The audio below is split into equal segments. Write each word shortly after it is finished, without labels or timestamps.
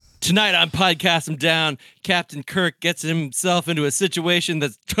Tonight on Podcast Him Down, Captain Kirk gets himself into a situation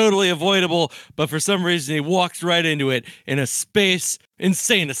that's totally avoidable, but for some reason he walks right into it in a space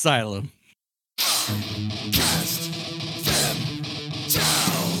insane asylum. Cast them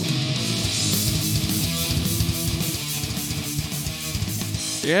down.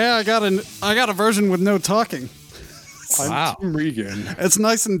 Yeah, I got a version with no talking. Wow. I'm Regan. It's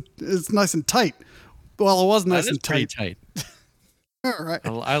nice and tight. Well, it was nice That is and pretty tight. tight. All right.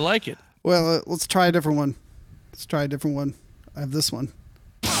 I like it. Well, let's try a different one. I have this one.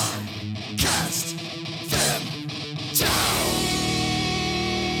 Cast them down.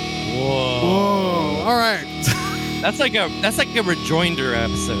 Whoa. Oh, all right. That's like a rejoinder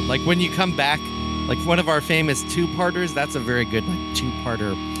episode. Like when you come back, like one of our famous two-parters, that's a very good like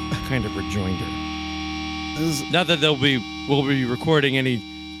two-parter kind of rejoinder. This is- Not that we'll be recording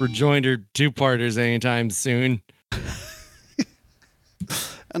any rejoinder two-parters anytime soon.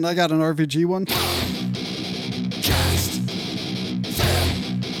 and I got an RPG one. Cast them down.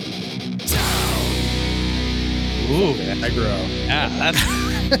 Ooh, Aggro. yeah, that's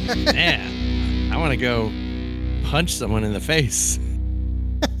man. I want to go punch someone in the face.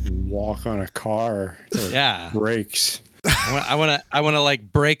 Walk on a car. Yeah, Brakes. I want to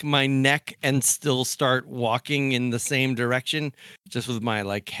like break my neck and still start walking in the same direction, just with my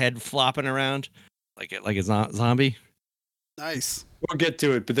like head flopping around, like a zombie. Nice. We'll get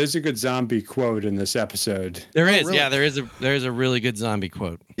to it, but there's a good zombie quote in this episode. There Oh, is, really? yeah, there is a really good zombie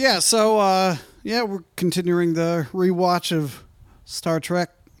quote. Yeah. So, we're continuing the rewatch of Star Trek,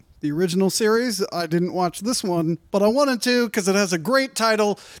 the original series. I didn't watch this one, but I wanted to because it has a great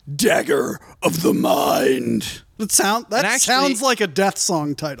title, "Dagger of the Mind." Sounds like a death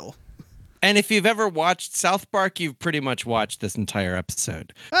song title. And if you've ever watched South Park, you've pretty much watched this entire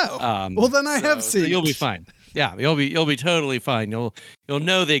episode. Oh, well then I have seen. So you'll be it. fine. Yeah, you'll be totally fine. You'll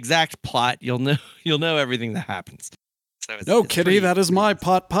know the exact plot. You'll know everything that happens. So No, it's Kitty, pretty- that is my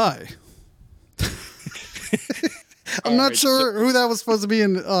pot pie. I'm not right, sure who that was supposed to be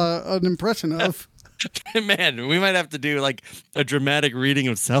an impression of. Man, we might have to do like a dramatic reading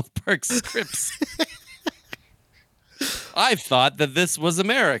of South Park scripts. I thought that this was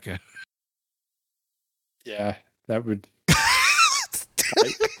America. Yeah, that would.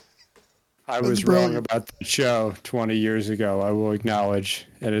 I was brilliant. wrong about the show 20 years ago, I will acknowledge.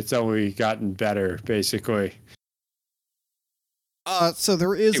 And it's only gotten better, basically. So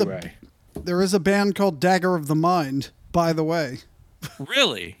there is Anyway, a band called Dagger of the Mind, by the way.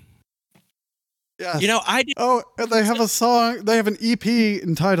 Really? Yes. You know, I did. Oh, and they have a song. They have an EP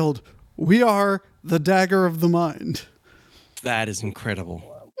entitled "We Are the Dagger of the Mind." That is incredible.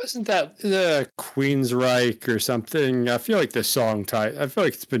 wasn't that the Queensryche or something? I feel like the song title. I feel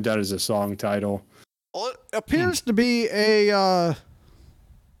like it's been done as a song title. Well, it appears to be a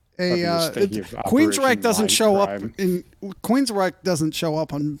thinking of Queensryche Operation doesn't show up Mindcrime. in Queensryche doesn't show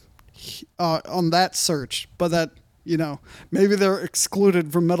up on that search, but that maybe they're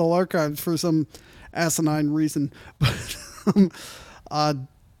excluded from Metal Archives for some asinine reason.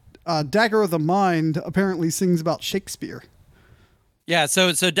 But Dagger of the Mind apparently sings about Shakespeare. Yeah,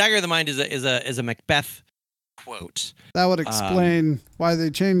 so Dagger of the Mind is a Macbeth quote. That would explain why they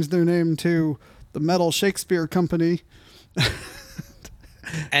changed their name to the Metal Shakespeare Company.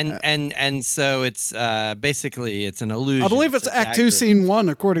 And so it's basically it's an allusion. I believe it's to Act 2, Dagger. Scene 1,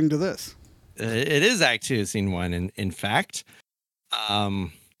 according to this. It is Act 2, Scene 1, in fact.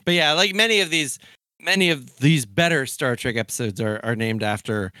 But yeah, like many of these better Star Trek episodes are named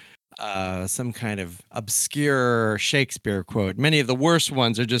after some kind of obscure Shakespeare quote. Many of the worst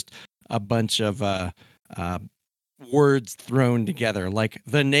ones are just a bunch of words thrown together, like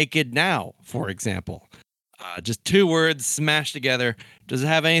 "the naked now," for example. Just two words smashed together. Does it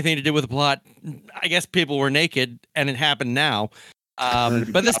have anything to do with the plot? I guess people were naked, and it happened now.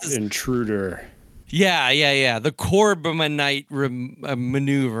 But this is Intruder. yeah. The Corbomite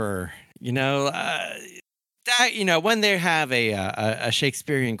maneuver. That when they have a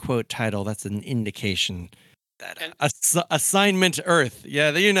Shakespearean quote title, that's an indication that Assignment Earth. Yeah,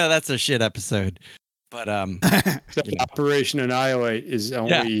 that's a shit episode. But Operation Annihilate is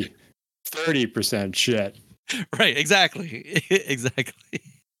only 30% shit. right, exactly.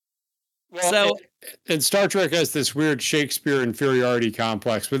 Well, So- and Star Trek has this weird Shakespeare inferiority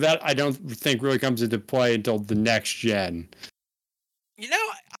complex, but that I don't think really comes into play until the next gen.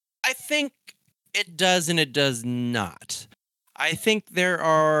 I think it does and it does not. I think there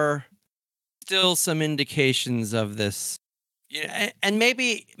are still some indications of this. And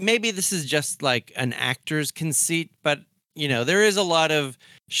maybe this is just like an actor's conceit, but there is a lot of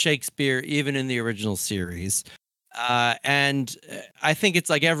Shakespeare even in the original series. And I think it's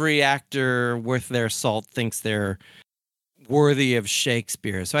like every actor worth their salt thinks they're worthy of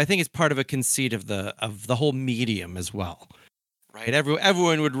Shakespeare. So I think it's part of a conceit of the whole medium as well, right?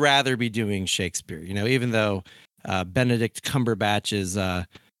 Everyone would rather be doing Shakespeare, even though Benedict Cumberbatch is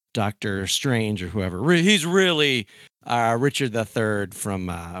Doctor Strange or whoever. He's really Richard III from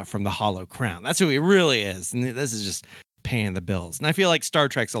the Hollow Crown. That's who he really is, and this is just paying the bills. And I feel like Star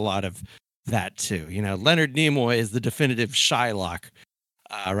Trek's a lot of that too. Leonard Nimoy is the definitive Shylock,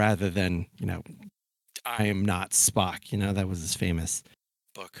 rather than I am not Spock. That was his famous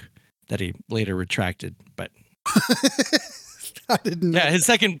book that he later retracted. But I didn't know. Yeah,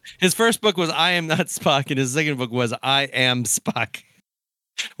 his first book was I Am Not Spock, and his second book was I Am Spock,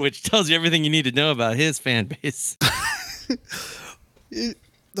 which tells you everything you need to know about his fan base. You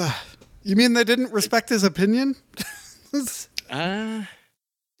mean they didn't respect his opinion? We'll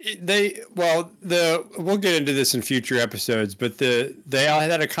get into this in future episodes, but they all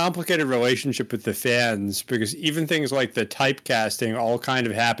had a complicated relationship with the fans, because even things like the typecasting all kind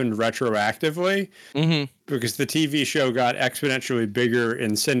of happened retroactively, because the TV show got exponentially bigger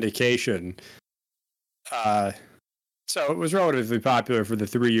in syndication. So it was relatively popular for the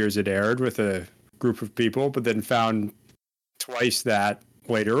 3 years it aired with a group of people, but then found twice that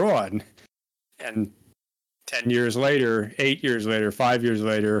later on. And 10 years later, 8 years later, 5 years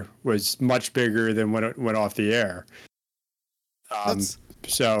later was much bigger than when it went off the air.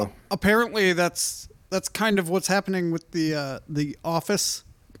 So apparently that's kind of what's happening with the Office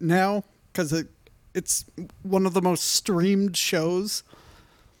now, because it's one of the most streamed shows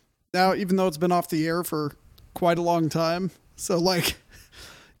now, even though it's been off the air for quite a long time. So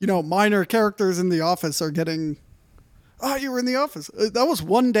minor characters in The Office are getting, oh, you were in The Office. That was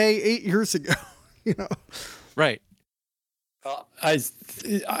one day 8 years ago. Right.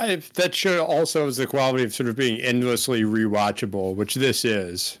 That show also has the quality of sort of being endlessly rewatchable, which this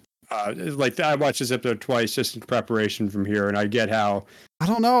is. I watched this episode twice just in preparation from here, and I get how. I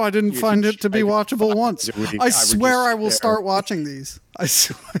don't know. I didn't find it to be watchable once. I swear I will start watching these. I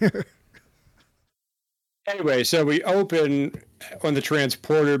swear. Anyway, so we open on the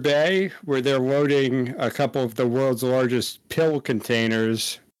transporter bay where they're loading a couple of the world's largest pill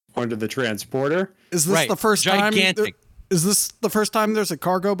containers onto the transporter. Is this the first time? Is this the first time there's a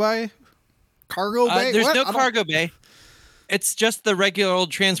cargo bay? Cargo bay? There's no cargo bay. It's just the regular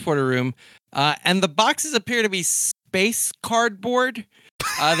old transporter room, and the boxes appear to be space cardboard.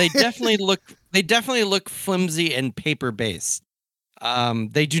 They definitely look flimsy and paper based.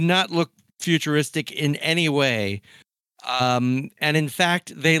 They do not look futuristic in any way, and in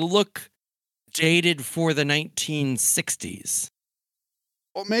fact, they look dated for the 1960s.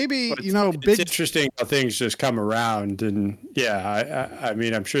 Well, maybe, it's interesting how things just come around. And I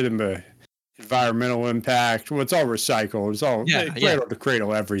mean, I'm sure the environmental impact, it's all recycled. It's all cradle to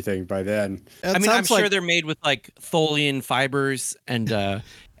cradle everything by then. I'm sure they're made with like Tholian fibers and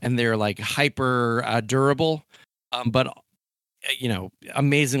they're like hyper durable, but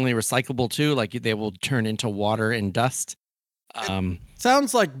amazingly recyclable too. Like they will turn into water and dust.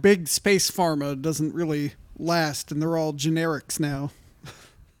 Sounds like big space pharma doesn't really last, and they're all generics now.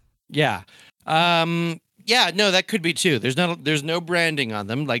 Yeah. No, that could be too. There's no branding on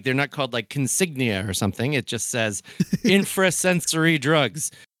them. Like they're not called like Consignia or something. It just says infrasensory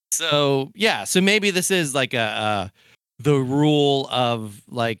drugs. So maybe this is like the rule of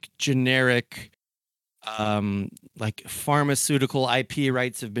like generic, like pharmaceutical IP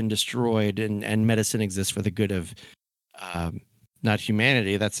rights have been destroyed and medicine exists for the good of, not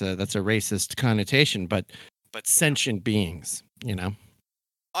humanity. That's a racist connotation, but sentient beings,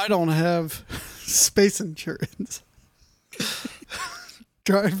 I don't have space insurance.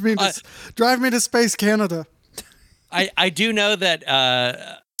 Drive me to Space Canada. I do know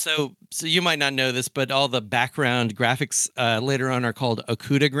that. So you might not know this, but all the background graphics later on are called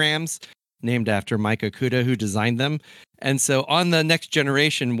Okudagrams, named after Mike Okuda, who designed them. And so on the Next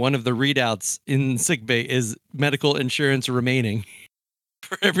Generation, one of the readouts in sickbay is medical insurance remaining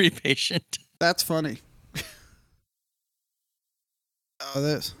for every patient. That's funny.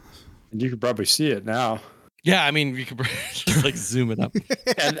 This. And you could probably see it now. Yeah, I mean, you could just like zoom it up.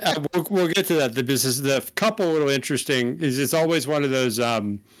 And we'll get to that. The couple little interesting is it's always one of those.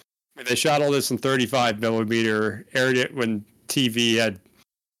 They shot all this in 35 millimeter, aired it when TV had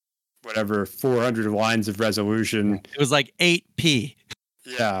 400 lines of resolution. It was like 8p.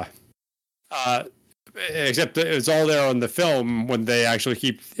 Yeah. Except it's all there on the film when they actually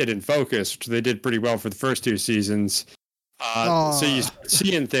keep it in focus, which they did pretty well for the first two seasons. So you start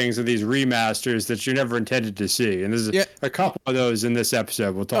seeing things in these remasters that you never intended to see, and there's a couple of those in this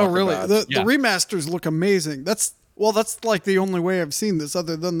episode. We'll talk. Oh, really? About. The remasters look amazing. That's Well, that's like the only way I've seen this,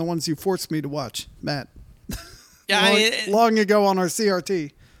 other than the ones you forced me to watch, Matt. Yeah, long ago on our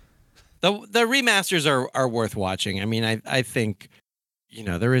CRT. the remasters are worth watching. I mean, I think,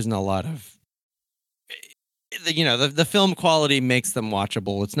 there isn't a lot of, the film quality makes them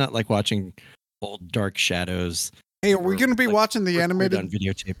watchable. It's not like watching old Dark Shadows. Hey, are we going to be watching the recorded animated on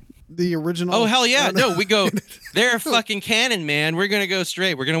videotape? the original? Oh hell yeah! No, we go. They're fucking canon, man. We're gonna go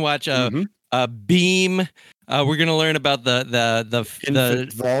straight. We're gonna watch Beam. We're gonna learn about the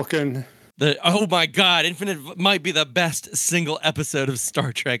Infant Vulcan. Oh my god, Infinite might be the best single episode of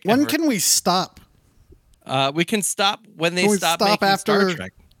Star Trek When ever. can we stop? We can stop when they Can we stop stop making after- Star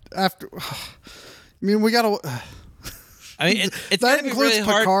Trek. After, I mean, we got to. I mean, it's That gonna be includes really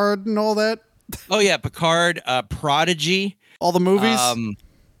hard. Picard and all that. Oh yeah, Picard, Prodigy, All the movies.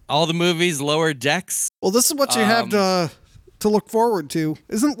 all the movies, Lower Decks. Well, this is what you have to look forward to.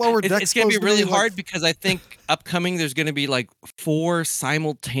 Isn't Lower Decks It's gonna be supposed to really like- hard because I think upcoming there's gonna be like 4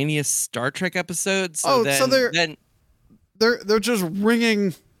 simultaneous Star Trek episodes. Oh, so then they're just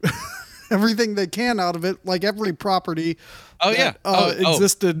wringing everything they can out of it, like every property. Oh, that, yeah.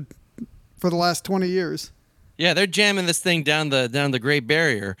 existed for the last 20 years. yeah, they're jamming this thing down the Great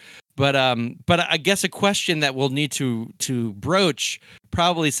Barrier. But I guess a question that we'll need to broach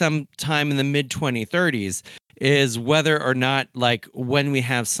probably sometime in the mid 2030s is whether or not, like, when we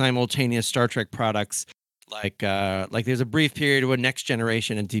have simultaneous Star Trek products, like there's a brief period when Next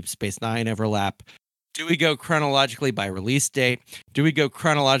Generation and Deep Space Nine overlap. Do we go chronologically by release date? Do we go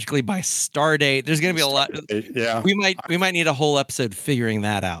chronologically by star date? There's going to be a lot. Yeah. We might need a whole episode figuring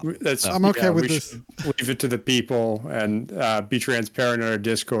that out. I'm okay with we this. should leave it to the people and be transparent in our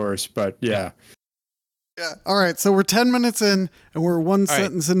discourse. But yeah. Yeah. All right. So we're 10 minutes in, and we're one All right.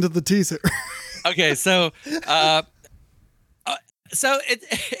 sentence into the teaser. Okay, so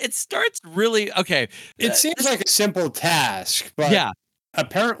it starts really okay. It seems like a simple task, but Yeah,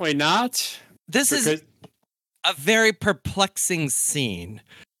 apparently not. this is Because a very perplexing scene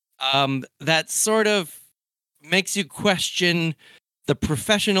that sort of makes you question the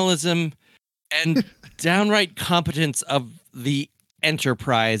professionalism and downright competence of the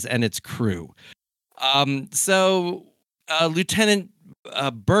Enterprise and its crew. So Lieutenant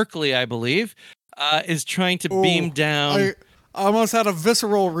Berkeley, I believe, is trying to beam down. I almost had a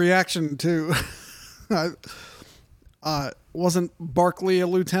visceral reaction to. Wasn't Barkley a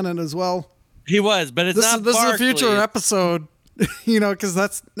lieutenant as well? He was, but it's not This is a Barkley. future episode, because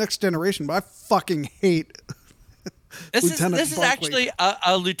that's Next Generation. But I fucking hate. Lieutenant This is Barkley. actually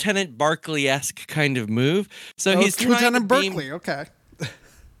a Lieutenant Barkley-esque kind of move. So he's it's trying Lieutenant to beam, Berkeley. Okay.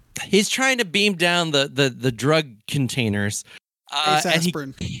 he's trying to beam down the drug containers, Ace and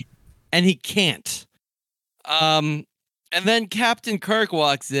aspirin. he can't. And then Captain Kirk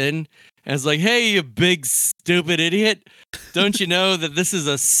walks in and is like, "Hey, you big stupid idiot! Don't you know that this is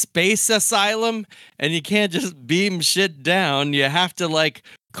a space asylum and you can't just beam shit down? You have to like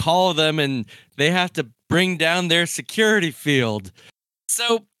call them and they have to bring down their security field."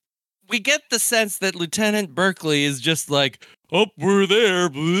 So we get the sense that Lieutenant Berkeley is just like, "Oh, we're there."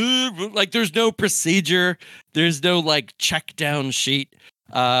 Like there's no procedure. There's no like check down sheet.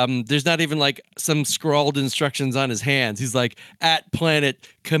 There's not even like some scrawled instructions on his hands. He's like, "At planet,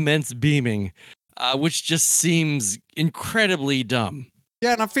 commence beaming," which just seems incredibly dumb.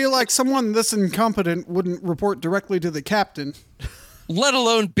 Yeah, and I feel like someone this incompetent wouldn't report directly to the captain. Let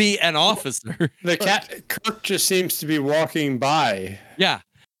alone be an officer. Kirk just seems to be walking by. Yeah,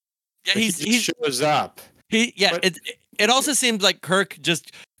 yeah. Like, he just shows up. But it also seems like Kirk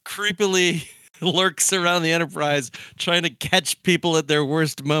just creepily lurks around the Enterprise trying to catch people at their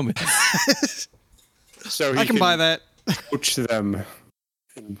worst moments. So I can buy that. coach them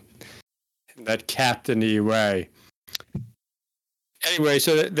in that captain-y way. Anyway,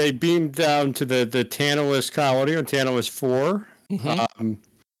 so they beamed down to the Tantalus colony on Tantalus 4. Mhm.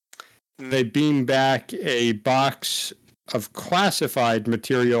 They beamed back a box of classified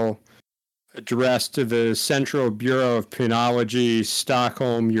material addressed to the Central Bureau of Penology,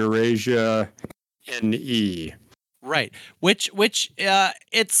 Stockholm, Eurasia, NE. Right, which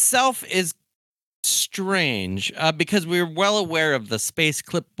itself is strange because we're well aware of the space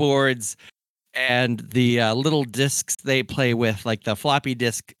clipboards and the little discs they play with, like the floppy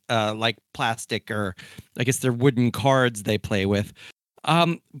disk, like plastic, or I guess they're wooden cards they play with.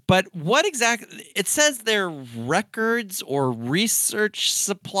 But what exactly? It says they're records or research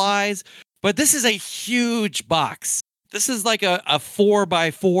supplies, but this is a huge box. This is like a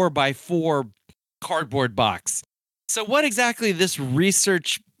 4x4x4 cardboard box. So what exactly this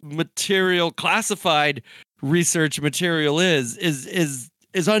research material, classified research material is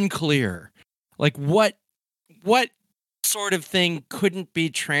unclear. Like what what sort of thing couldn't be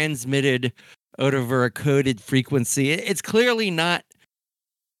transmitted over a coded frequency? It's clearly not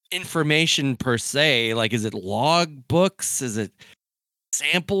information per se. Like, is it log books? Is it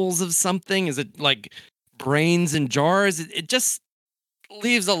samples of something? Is it like brains in jars? It just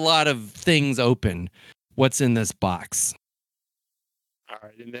leaves a lot of things open. What's in this box? All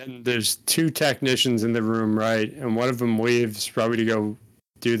right, and then there's two technicians in the room, right? And one of them leaves probably to go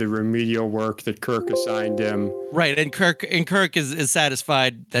do the remedial work that Kirk assigned him. Right, and Kirk is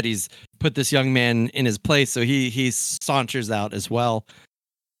satisfied that he's put this young man in his place, so he saunters out as well.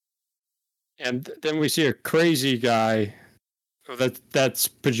 And then we see a crazy guy. That's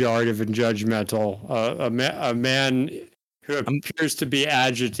pejorative and judgmental. A man who appears to be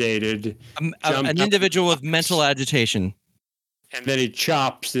agitated. An individual with mental agitation. And then he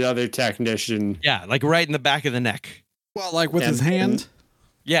chops the other technician. Yeah, like right in the back of the neck. Well, like with his hand?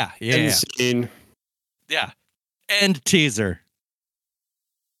 Yeah. End scene. Yeah. End teaser.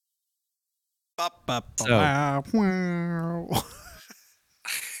 So,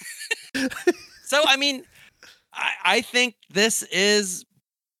 so I mean, I think this is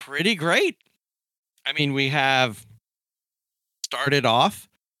pretty great. I mean, we have started off,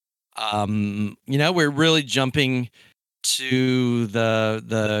 we're really jumping to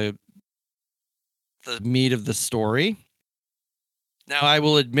the meat of the story. Now, I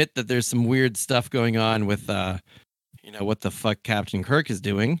will admit that there's some weird stuff going on with, what the fuck Captain Kirk is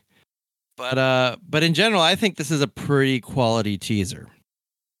doing. But in general, I think this is a pretty quality teaser.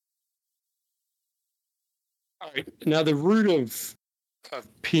 All right. Now, the root of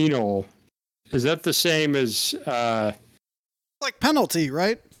penal, is that the same as... like penalty,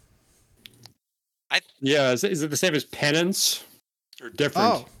 right? Is it the same as penance or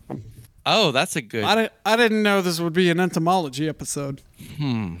different? Oh, that's a good... I didn't know this would be an entomology episode.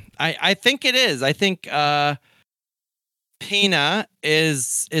 I think it is. I think pena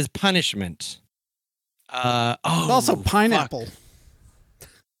is punishment. It's also pineapple.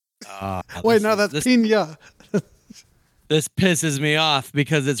 Wait, that's pina. This pisses me off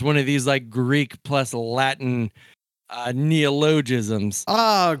because it's one of these like Greek plus Latin neologisms.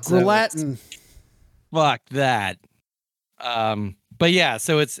 Gelatin. Fuck that. But yeah,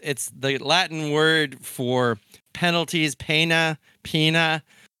 so it's the Latin word for penalties, pena,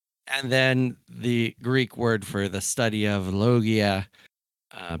 and then the Greek word for the study of logia,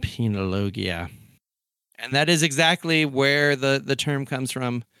 penologia. And that is exactly where the term comes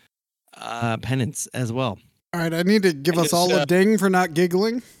from, penance as well. All right, I need to give us all a ding for not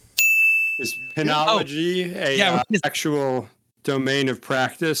giggling. Is penology actual domain of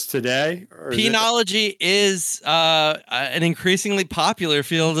practice today? Penology is an increasingly popular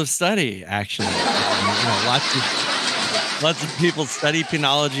field of study, actually. Lots of people study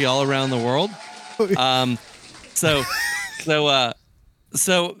penology all around the world. So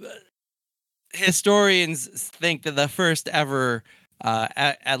historians think that the first ever,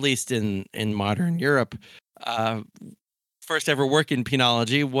 at least in modern Europe, first ever work in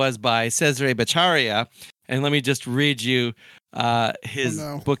penology was by Cesare Beccaria. And let me just read you his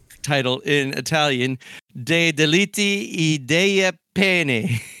book title in Italian, De Delitti e Dei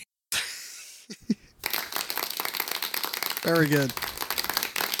Pene. Very good.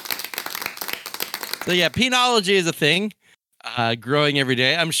 So yeah, penology is a thing, growing every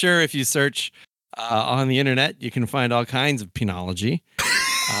day. I'm sure if you search on the internet, you can find all kinds of penology.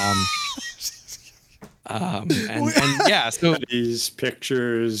 So these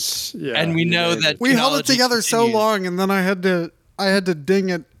pictures, and we know that we held it together so long, and then I had to ding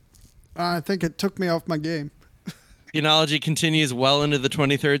it. I think it took me off my game. Penology continues well into the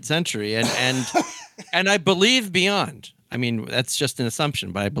 23rd century, and I believe beyond. I mean, that's just an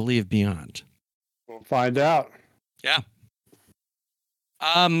assumption, but I believe beyond. We'll find out. Yeah.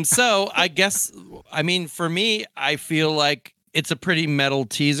 So I guess, for me, I feel like it's a pretty metal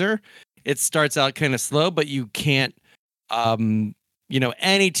teaser. It starts out kind of slow, but you can't,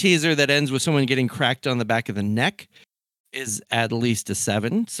 any teaser that ends with someone getting cracked on the back of the neck is at least a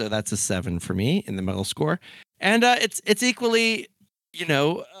 7. So that's a 7 for me in the metal score. And it's equally,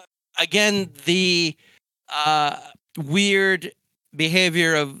 again, the weird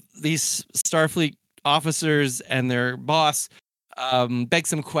behavior of these Starfleet officers and their boss begs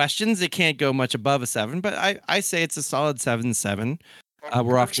some questions. It can't go much above a 7, but I say it's a solid 7-7.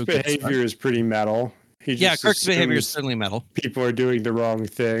 We're off to a good behavior start. Is pretty metal. Kirk's behavior is certainly metal. People are doing the wrong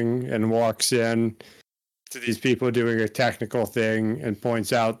thing and walks in to these people doing a technical thing and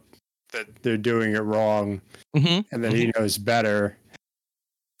points out that they're doing it wrong, and then he knows better.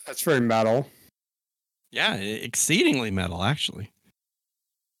 That's very metal. Yeah, exceedingly metal, actually.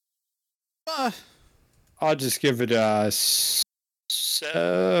 I'll just give it a 7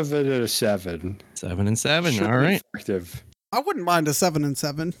 out of 7. 7 and 7. Sure, All right. effective. I wouldn't mind a 7 and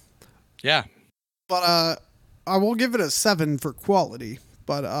 7, Yeah. but I will give it a 7 for quality.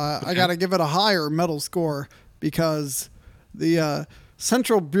 But I got to give it a higher metal score because the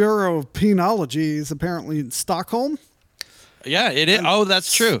Central Bureau of Penology is apparently in Stockholm. Yeah, it is. Oh,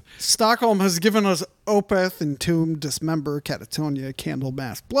 that's true. Stockholm has given us Opeth, Entomb, Dismember, Catatonia,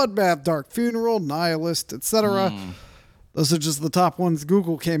 Candlemass, Bloodbath, Dark Funeral, Nihilist, etc. Those are just the top ones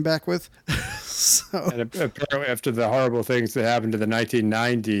Google came back with. So And apparently, after the horrible things that happened to the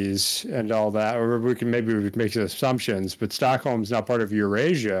 1990s and all that, or we can maybe make assumptions, but Stockholm's not part of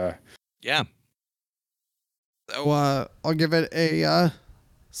Eurasia. Yeah. So I'll give it a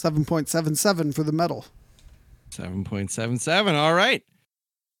 7.77 for the metal. 7.77. All right.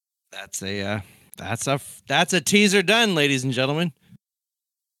 That's a teaser done, ladies and gentlemen.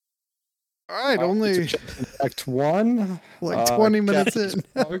 All right, only Act 1. like 20 minutes in.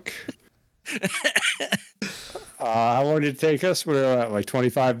 How long did it take us? What are like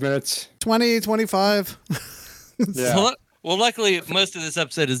 25 minutes? 20, 25. Yeah. Well, luckily, most of this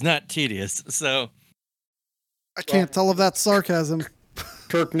episode is not tedious. So, I can't tell if that's sarcasm.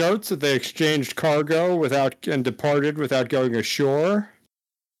 Kirk notes that they exchanged cargo and departed without going ashore.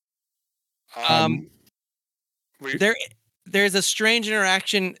 there's a strange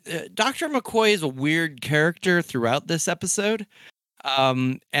interaction. Dr. McCoy is a weird character throughout this episode.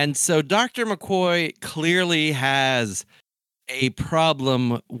 And so Dr. McCoy clearly has a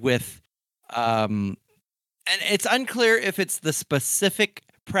problem with, and it's unclear if it's the specific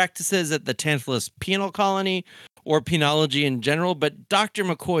practices at the Tantalus Penal Colony or penology in general, but Dr.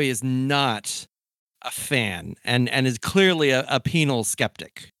 McCoy is not a fan and is clearly a penal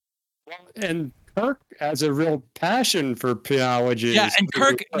skeptic. And Kirk has a real passion for penology. Yeah, and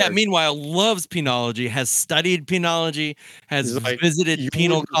Kirk, meanwhile, loves penology, has studied penology, has visited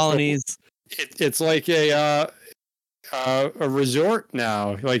penal colonies. It's like a resort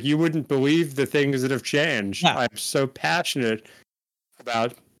now. Like, you wouldn't believe the things that have changed. Yeah. I'm so passionate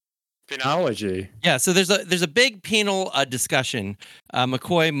about penology. Yeah, so there's a big penal discussion.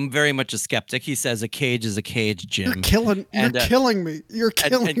 McCoy very much a skeptic. He says a cage is a cage, Jim. You're killing me. You're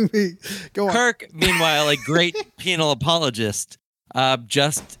killing me. Go on. Kirk, meanwhile, a great penal apologist,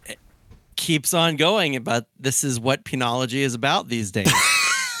 just keeps on going about this is what penology is about these days.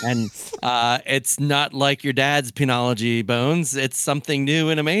 And it's not like your dad's penology, Bones. It's something new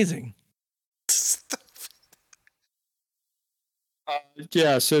and amazing.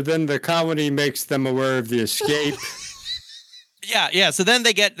 Yeah, so then the colony makes them aware of the escape. Yeah. So then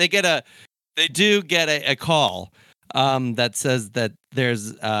they do get a call that says that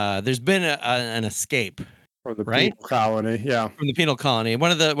there's been an escape Or the right? penal colony, yeah. From the penal colony.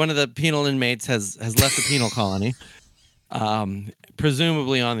 One of the penal inmates has left the penal colony,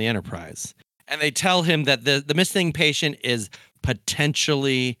 presumably on the Enterprise, and they tell him that the missing patient is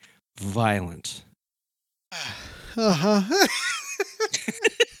potentially violent. Uh-huh.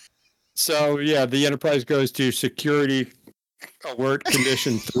 So yeah, the Enterprise goes to security alert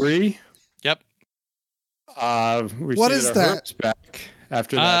condition 3. Yep. What is that? Back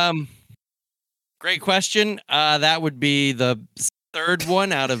after that. Great question. That would be the third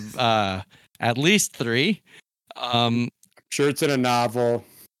one out of at least 3. Sure, it's in a novel.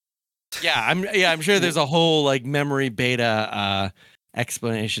 I'm sure there's a whole like memory beta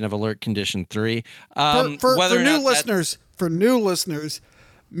explanation of alert condition 3. For new listeners,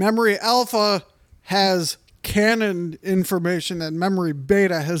 Memory Alpha has canon information and Memory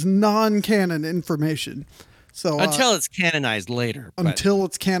Beta has non-canon information. So until it's canonized later. Until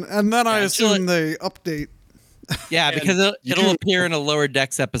it's canon, and then I assume they update. Yeah, because it'll appear in a Lower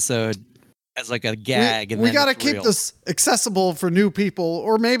Decks episode as like a gag. We got to keep this accessible for new people,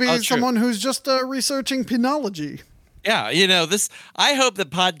 or maybe someone who's just researching penology. Yeah, I hope that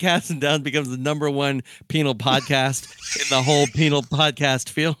Podcast and Down becomes the #1 penal podcast in the whole penal podcast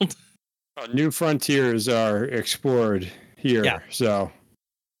field. New frontiers are explored here. Yeah. So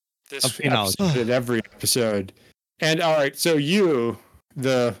this episode and every episode. And all right, so you,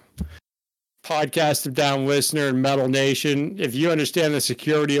 the Podcast of Down listener and Metal Nation, if you understand the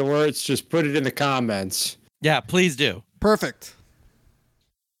security alerts, just put it in the comments. Yeah, please do. Perfect.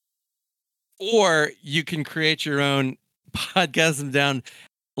 Or you can create your own Podcast and Down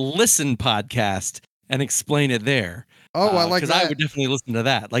listen podcast and explain it there. Oh, I like that. Because I would definitely listen to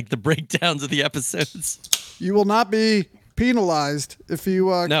that, like the breakdowns of the episodes. You will not be penalized if you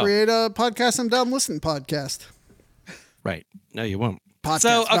create a Podcast and Down listen podcast. Right. No, you won't. Podcast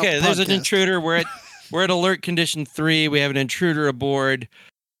so, okay, there's an intruder. We're at alert condition 3. We have an intruder aboard.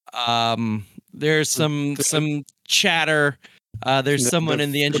 There's some chatter. There's someone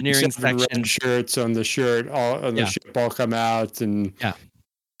in the engineering 37 section. red shirts on the shirt, all on the Yeah. ship, all come out, and Yeah.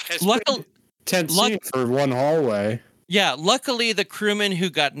 it's Luckily, tense luck- scene for one hallway. yeah. Luckily, the crewman who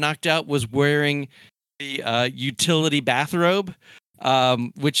got knocked out was wearing the utility bathrobe,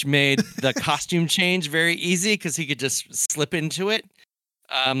 which made the costume change very easy because he could just slip into it.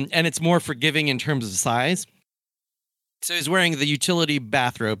 And it's more forgiving in terms of size. So he's wearing the utility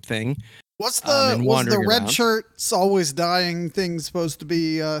bathrobe thing. Was and the wandering red around. shirts always dying thing supposed to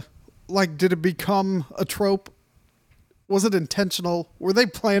be like? Did it become a trope? Was it intentional? Were they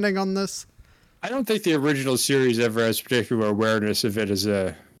planning on this? I don't think the original series ever has particular awareness of it as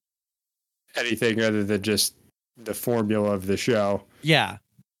anything other than just the formula of the show. Yeah.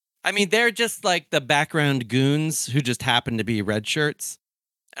 I mean, they're just like the background goons who just happen to be red shirts.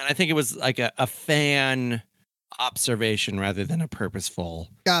 And I think it was like a fan observation rather than a purposeful,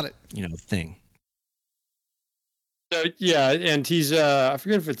 Got it. thing. So yeah, and he's I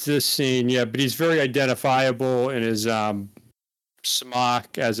forget if it's this scene, yeah, but he's very identifiable in his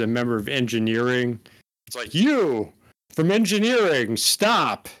smock as a member of engineering. It's like, you from engineering,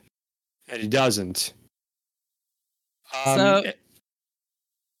 stop. And he doesn't.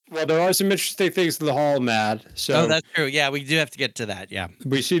 Well, there are some interesting things in the hall, Matt. So That's true. Yeah, we do have to get to that. Yeah.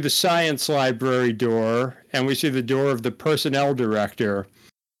 we see the science library door, and we see the door of the personnel director.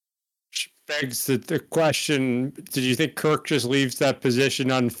 Which begs the question: did you think Kirk just leaves that position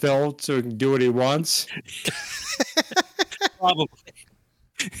unfilled so he can do what he wants? Probably.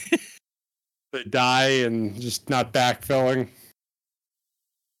 They die and just not backfilling.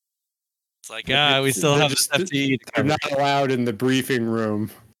 It's like, we still They're have just- stuff to eat. They're not allowed in the briefing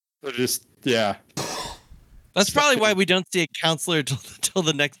room. They're just, yeah. That's probably why we don't see a counselor till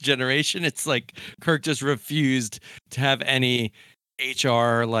the next generation. It's like Kirk just refused to have any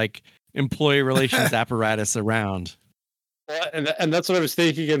HR, like employee relations apparatus around. Well, and that's what I was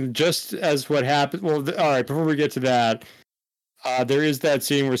thinking. And just as what happened, well, all right, before we get to that, there is that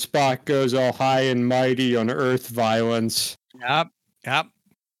scene where Spock goes all high and mighty on Earth violence. Yep.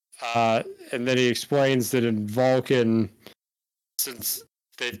 And then he explains that in Vulcan, since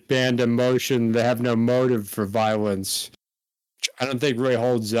they've banned emotion, they have no motive for violence. Which I don't think really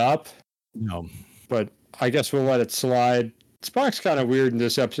holds up, No. but I guess we'll let it slide. Spock's kind of weird in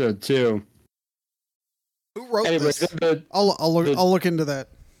this episode too. Who wrote Anyway, this? then I'll look into that.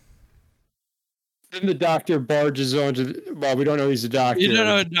 the doctor barges onto. Well, we don't know he's a doctor. You don't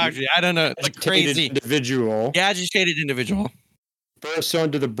know a doctor. I don't know. It's like Agitated crazy. individual. Yeah, agitated individual. Bursts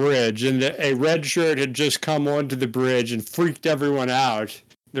onto the bridge, and a red shirt had just come onto the bridge and freaked everyone out.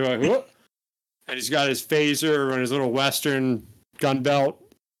 They're like, "Whoa!" And he's got his phaser and his little Western gun belt,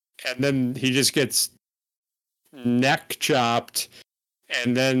 and then he just gets neck chopped,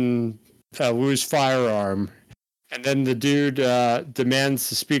 and then lose firearm, and then the dude demands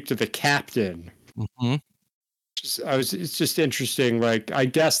to speak to the captain. Mm-hmm. It's just interesting. Like, I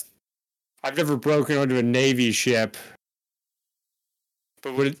guess I've never broken onto a Navy ship.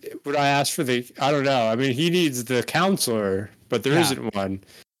 But would I ask for the? I don't know. I mean, he needs the counselor, but there isn't one.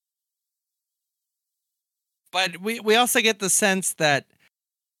 But we also get the sense that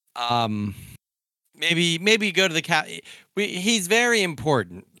maybe go to the cap. He's very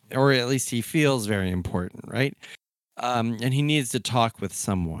important, or at least he feels very important, right? And he needs to talk with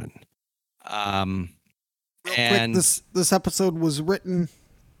someone. Real And quick, this episode was written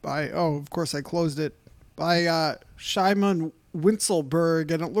by of course I closed it, by Shimon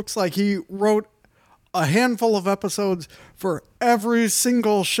Winselberg, and it looks like he wrote a handful of episodes for every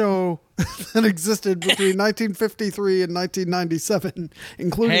single show that existed between 1953 and 1997,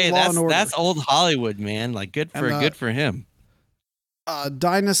 including Law and Order. That's old Hollywood, man. Like good for him.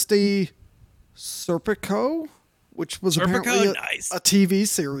 Dynasty Serpico, which was apparently nice. a TV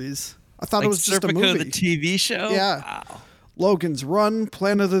series. I thought Like it was just a Serpico, movie. the TV show. Yeah. Wow. Logan's Run,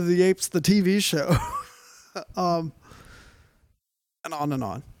 Planet of the Apes, the TV show. And on and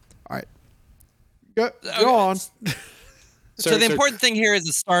on. All right. Go on. So the important thing here is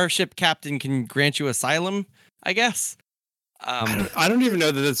the starship captain can grant you asylum, I guess. I don't even know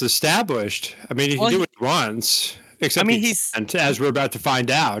that it's established. I mean, he can do what he wants. Except and as we're about to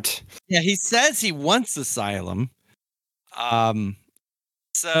find out. Yeah, he says he wants asylum.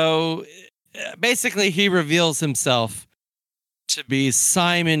 So basically, he reveals himself to be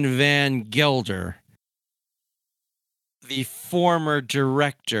Simon Van Gelder, the former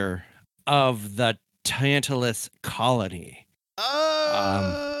director of the Tantalus colony.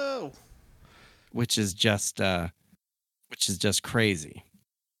 Oh. Which is just crazy.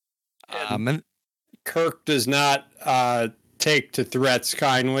 And Kirk does not take to threats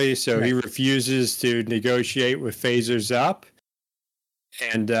kindly, so he refuses to negotiate with Phasers Up.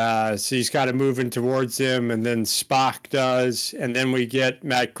 And so he's kind of moving towards him, and then Spock does. And then we get,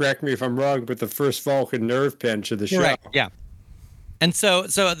 Matt, correct me if I'm wrong, but the first Vulcan nerve pinch of the show. Correct. Yeah. And so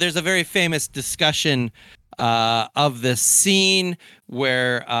there's a very famous discussion of this scene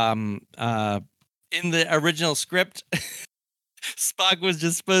where in the original script, Spock was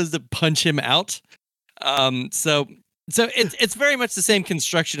just supposed to punch him out. So it's very much the same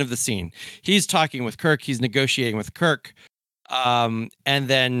construction of the scene. He's talking with Kirk. He's negotiating with Kirk. And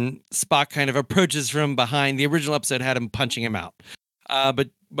then Spock kind of approaches from behind. The original episode had him punching him out.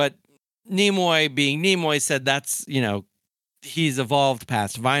 But Nimoy, being Nimoy, said that's, he's evolved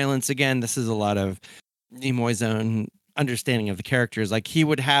past violence. Again, this is a lot of Nimoy's own understanding of the characters. Like, he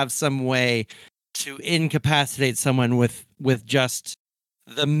would have some way to incapacitate someone with just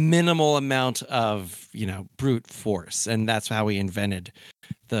the minimal amount of, brute force. And that's how he invented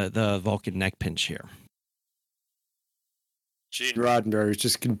the Vulcan neck pinch here. Gene Roddenberry is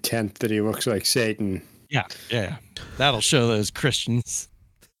just content that he looks like Satan. Yeah. That'll show those Christians.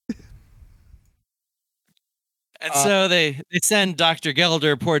 And so they send Dr.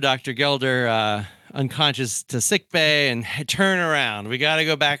 Gelder, poor Dr. Gelder, unconscious to sickbay and turn around. We got to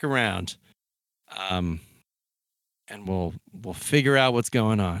go back around. And we'll figure out what's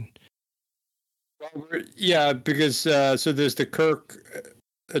going on. Yeah, because so there's the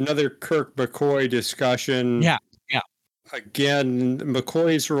another Kirk McCoy discussion. Yeah. Again,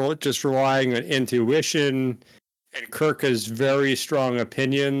 McCoy's just relying on intuition, and Kirk has very strong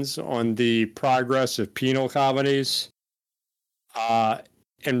opinions on the progress of penal colonies,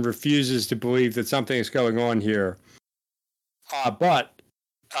 and refuses to believe that something is going on here.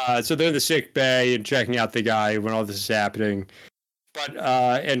 So they're in the sick bay and checking out the guy when all this is happening.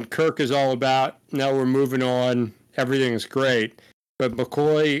 And Kirk is all about, no, we're moving on. Everything's great. But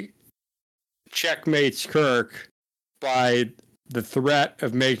McCoy checkmates Kirk by the threat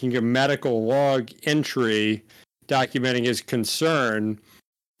of making a medical log entry documenting his concern,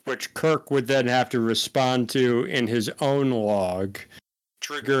 which Kirk would then have to respond to in his own log,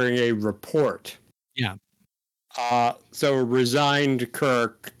 triggering a report. Yeah. So a resigned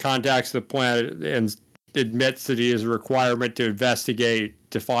Kirk contacts the planet and admits that he has a requirement to investigate,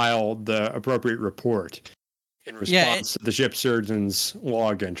 to file the appropriate report in response to the ship surgeon's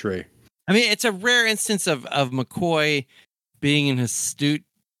log entry. I mean, it's a rare instance of McCoy being an astute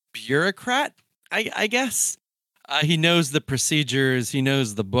bureaucrat, I guess. He knows the procedures, he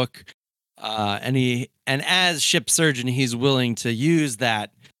knows the book, and as ship surgeon, he's willing to use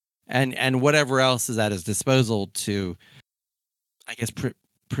that and whatever else is at his disposal to, I guess,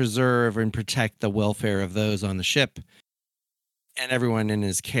 preserve and protect the welfare of those on the ship and everyone in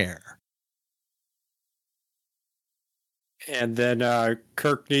his care. And then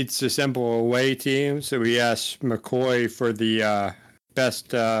Kirk needs to assemble a away team, so he asks McCoy for the best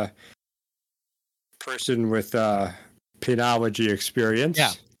person with penology experience.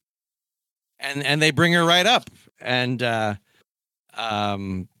 Yeah. And they bring her right up. And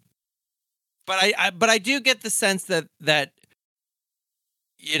but I do get the sense that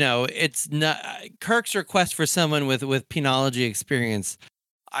it's not Kirk's request for someone with penology experience,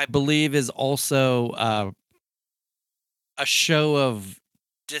 I believe, is also a show of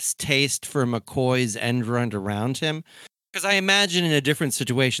distaste for McCoy's end run around him. Because I imagine in a different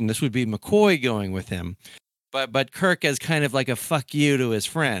situation, this would be McCoy going with him. But Kirk, as kind of like a fuck you to his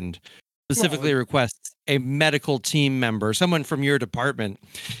friend, specifically requests a medical team member, someone from your department,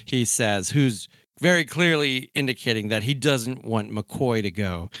 he says, who's very clearly indicating that he doesn't want McCoy to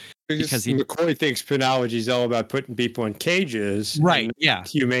go. Because McCoy thinks penology is all about putting people in cages. Right, and yeah.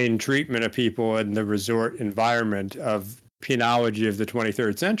 Humane treatment of people in the resort environment of penology of the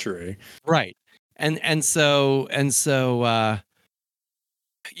 23rd century. Right. And so there's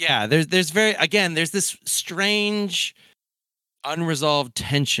this strange unresolved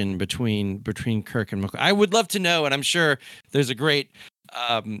tension between Kirk and McCoy. I would love to know, and I'm sure there's a great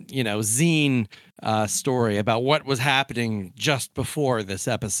zine story about what was happening just before this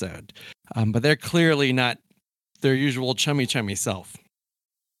episode. But they're clearly not their usual chummy self.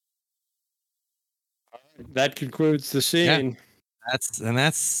 That concludes the scene. Yeah,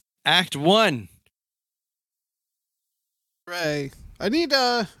 that's Act 1. Ray, I need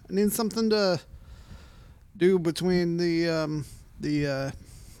something to do between the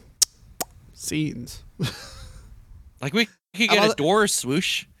scenes. Like we could get a door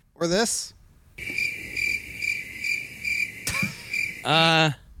swoosh. Or this.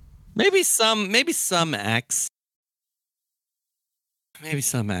 Maybe some X. Maybe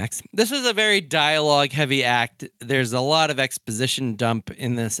some acts. This was a very dialogue heavy act. There's a lot of exposition dump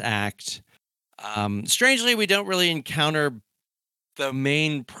in this act. Strangely, we don't really encounter the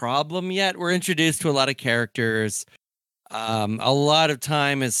main problem yet. We're introduced to a lot of characters. A lot of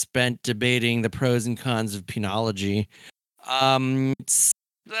time is spent debating the pros and cons of penology. So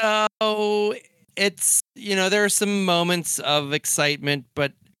it's, there are some moments of excitement,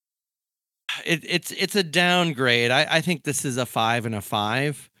 but it's a downgrade. I think this is a 5 and a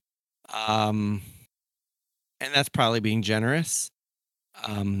 5. And that's probably being generous.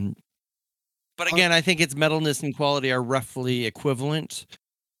 But again, I think its metalness and quality are roughly equivalent.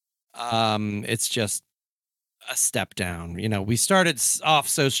 It's just a step down. We started off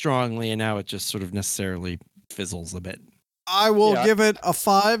so strongly, and now it just sort of necessarily fizzles a bit. I will give it a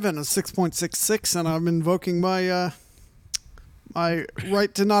 5 and a 6.66, and I'm invoking my my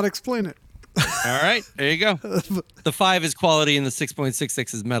right to not explain it. All right, there you go. The 5 is quality, and the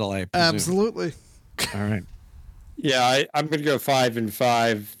 6.66 is metal. I presume. Absolutely. All right. Yeah, I'm going to go 5 and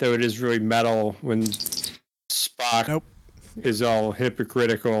 5, though it is really metal when Spock is all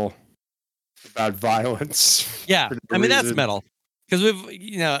hypocritical about violence. Yeah, I mean, that's metal. Because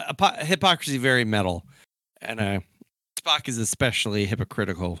hypocrisy very metal. And Spock is especially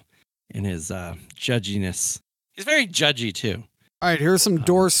hypocritical in his judginess. He's very judgy, too. All right, here's some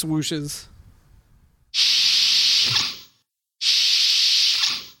door swooshes.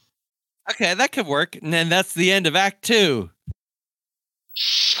 Okay, that could work. And then that's the end of Act 2.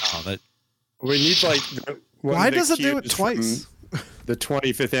 Oh, that. We need, like... Why does it do it twice? The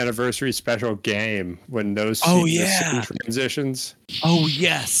 25th anniversary special game when those scene transitions. Oh,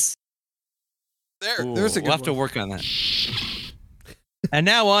 yes. There's a good We'll have to work on that. And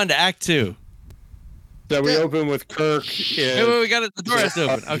now on to Act 2. So we open with Kirk. Wait, we got it. The door has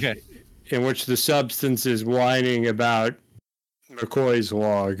to open. Okay. In which the substance is whining about McCoy's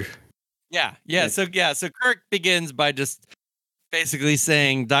log. Yeah. So Kirk begins by just basically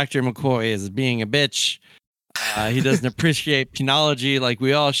saying Dr. McCoy is being a bitch. He doesn't appreciate penology like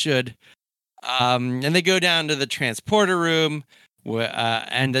we all should. And they go down to the transporter room,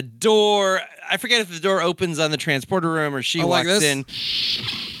 and the door. I forget if the door opens on the transporter room or she walks in.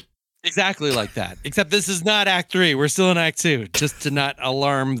 Exactly like that. Except this is not Act 3. We're still in Act 2, just to not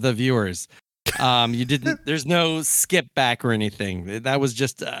alarm the viewers. There's no skip back or anything. That was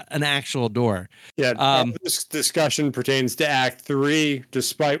just an actual door. Yeah. This discussion pertains to Act 3,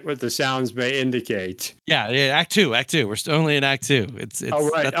 despite what the sounds may indicate. Yeah. Act 2. We're still only in Act 2. It's oh,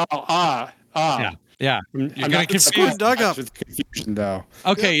 right. Yeah. You're going to confuse Doug up. With confusion, though.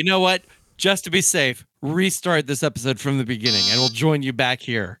 Okay. You know what? Just to be safe, restart this episode from the beginning, and we'll join you back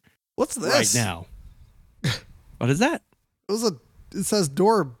here. What's this? Right now. What is that? It says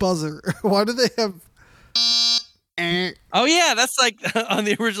door buzzer. Why do they have? Oh yeah, that's like on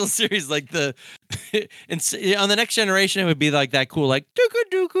the original series. Like on the Next Generation, it would be like that cool, like dooku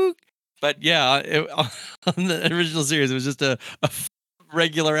dooku. But yeah, on the original series, it was just a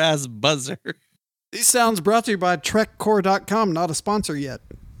regular ass buzzer. These sounds brought to you by TrekCore.com. Not a sponsor yet.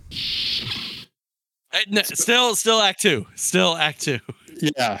 No, still Act 2. Still Act 2.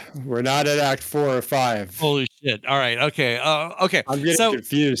 Yeah, we're not at Act 4 or 5. Holy shit! All right, okay, okay. I'm getting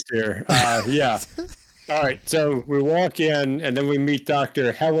confused here. Yeah. All right, so we walk in, and then we meet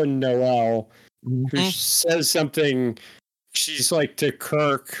Dr. Helen Noel, who says something. She's like to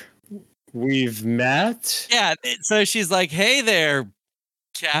Kirk, "We've met." Yeah. So she's like, "Hey there,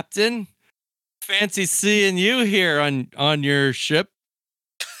 Captain. Fancy seeing you here on your ship."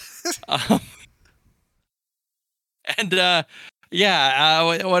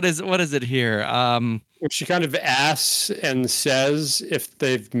 What is it here? She kind of asks and says if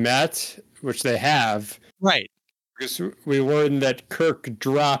they've met, which they have. Right. Because we learned that Kirk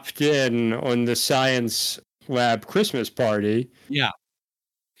dropped in on the science lab Christmas party. Yeah.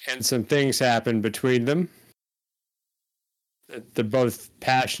 And some things happened between them. They're both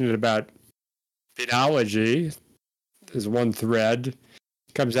passionate about penology. There's one thread.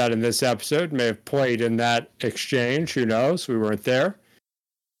 Comes out in this episode, may have played in that exchange. Who knows? We weren't there.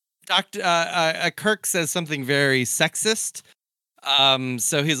 Kirk says something very sexist.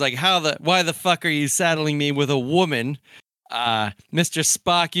 So he's like, why the fuck are you saddling me with a woman? Mr.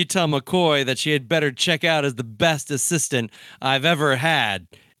 Spock, you tell McCoy that she had better check out as the best assistant I've ever had.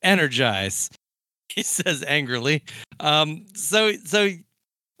 Energize, he says angrily. So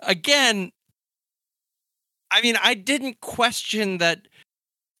again, I mean, I didn't question that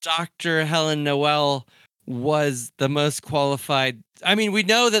Dr. Helen Noel was the most qualified. I mean, we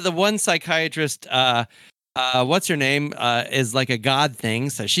know that the one psychiatrist, what's her name, is like a god thing,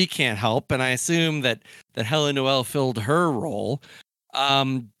 so she can't help. And I assume that Helen Noel filled her role.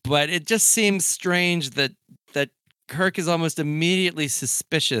 But it just seems strange that Kirk is almost immediately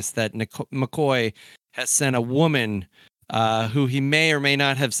suspicious that McCoy has sent a woman who he may or may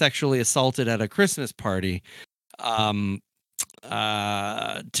not have sexually assaulted at a Christmas party to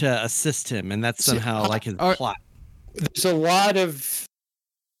assist him, and that's somehow like his plot. There's a lot of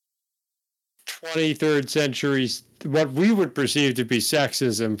 23rd century, what we would perceive to be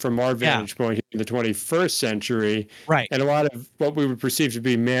sexism from our vantage point in the 21st century, right? And a lot of what we would perceive to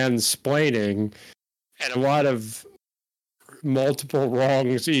be mansplaining, and a lot of multiple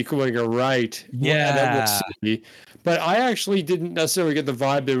wrongs equaling a right. That we'll see. But I actually didn't necessarily get the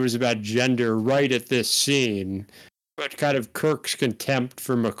vibe that it was about gender right at this scene, but kind of Kirk's contempt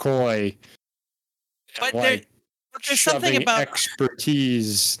for McCoy. But there's something about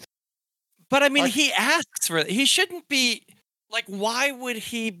expertise. But I mean, he asks for it. He shouldn't be like. Why would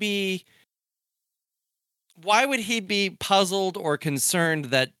he be puzzled or concerned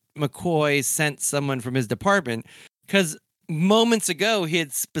that McCoy sent someone from his department? Because moments ago, he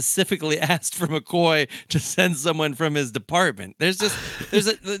had specifically asked for McCoy to send someone from his department. There's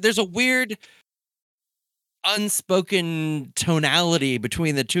a weird unspoken tonality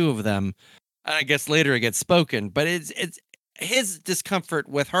between the two of them. And I guess later it gets spoken, but it's his discomfort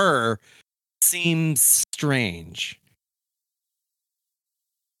with her seems strange.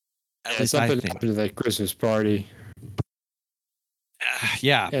 At least something I think. happened to that Christmas party.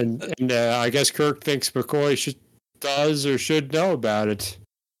 Yeah, and I guess Kirk thinks McCoy does or should know about it.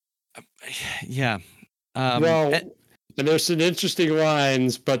 Yeah. And there's some interesting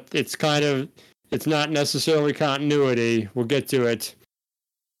lines, but it's not necessarily continuity. We'll get to it.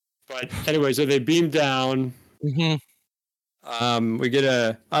 But anyway, so they beam down. Mm-hmm.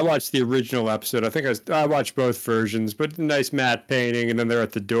 I watched the original episode. I think I watched both versions, but nice matte painting, and then they're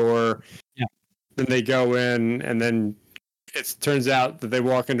at the door. Yeah. Then they go in, and then it turns out that they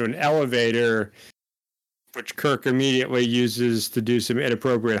walk into an elevator, which Kirk immediately uses to do some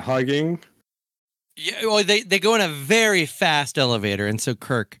inappropriate hugging. Yeah, well, they go in a very fast elevator, and so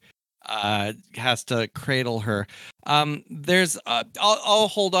Kirk has to cradle her. There's I'll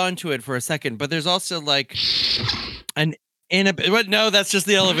hold on to it for a second, but there's also like no, that's just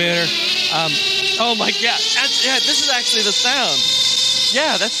the elevator. Oh my god, this is actually the sound.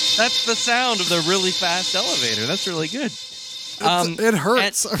 Yeah, that's the sound of the really fast elevator. That's really good. It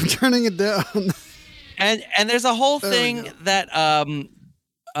hurts. I'm turning it down. And there's a whole thing that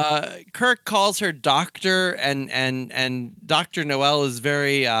Kirk calls her doctor, and Dr. Noel is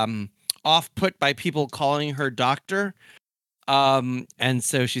very off put by people calling her doctor. And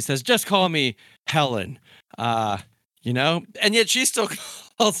so she says, "Just call me Helen." And yet she still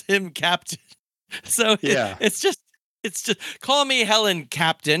calls him Captain. So yeah, it's just call me Helen,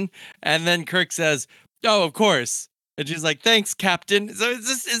 Captain. And then Kirk says, "Oh, of course." And she's like, "Thanks, Captain." So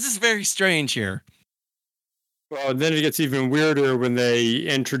it's just very strange here. Well, and then it gets even weirder when they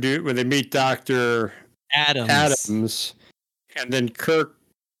meet Dr. Adams, and then Kirk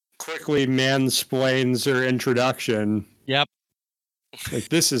quickly mansplains her introduction. Yep. Like,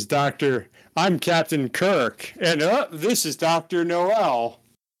 this is I'm Captain Kirk, and this is Dr. Noel.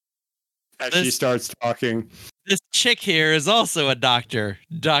 As she starts talking. This chick here is also a doctor,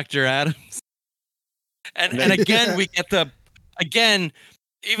 Dr. Adams. And again, we get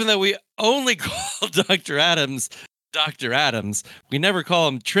even though we only call Dr. Adams, we never call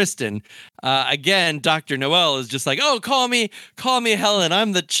him Tristan. Again, Dr. Noel is just like, "Oh, call me Helen.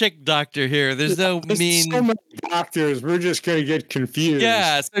 I'm the chick doctor here." There's so many doctors. We're just going to get confused.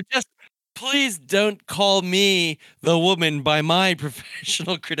 Yeah, so just please don't call me the woman by my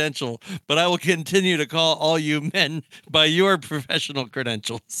professional credential, but I will continue to call all you men by your professional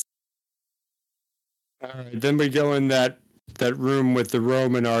credentials. All right, then we go in that room with the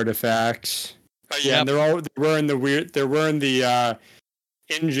Roman artifacts. Yeah, yep. And they're wearing the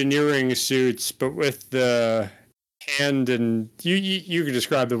engineering suits, but with the hand, and you can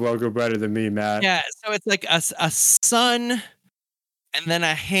describe the logo better than me, Matt. Yeah, so it's like a sun, and then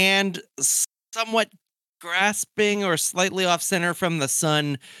a hand somewhat grasping or slightly off center from the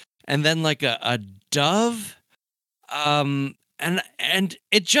sun, and then like a dove, and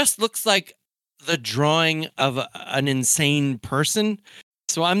it just looks like the drawing of an insane person.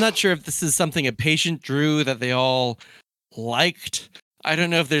 So I'm not sure if this is something a patient drew that they all liked. I don't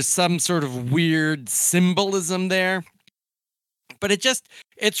know if there's some sort of weird symbolism there, but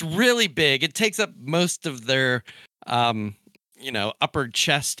it's really big. It takes up most of their, upper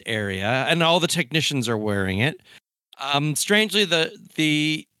chest area, and all the technicians are wearing it. Strangely,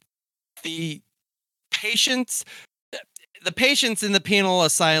 the patients in the penal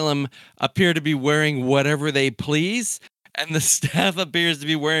asylum appear to be wearing whatever they please. and the staff appears to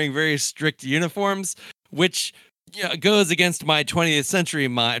be wearing very strict uniforms, which goes against my 21st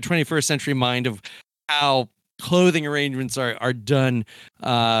century mind of how clothing arrangements are done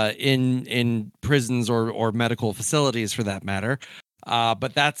in prisons or medical facilities for that matter.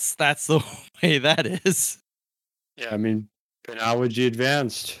 But that's the way that is. Yeah, I mean, penology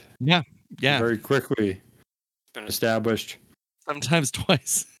advanced Yeah. very quickly. It's been established. Sometimes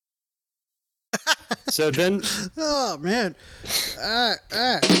twice. So then, Oh man. then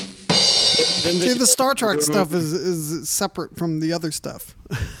See, the Star Trek stuff is separate from the other stuff.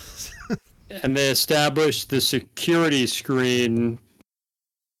 and they established the security screen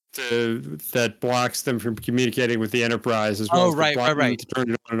that blocks them from communicating with the Enterprise, as well as the button to turn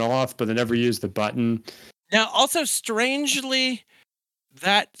it on and off, but they never use the button. Now, also strangely,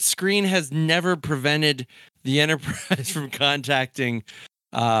 that screen has never prevented the Enterprise from contacting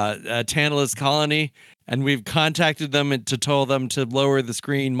Tantalus Colony, and we've contacted them to tell them to lower the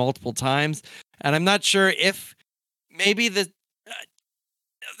screen multiple times. And I'm not sure if maybe there's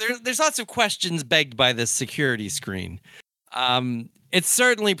lots of questions begged by this security screen. It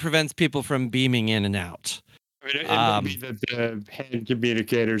certainly prevents people from beaming in and out. I mean, it may be that the hand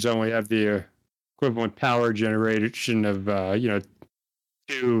communicators only have the equivalent power generation of,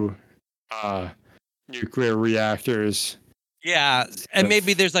 2 nuclear reactors. Yeah, and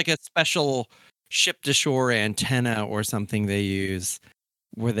maybe there's like a special ship-to-shore antenna or something they use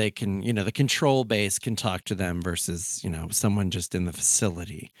where they can, the control base can talk to them versus, someone just in the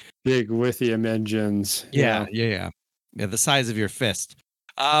facility. Big lithium engines. Yeah, the size of your fist.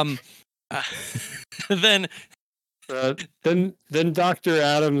 Then Dr.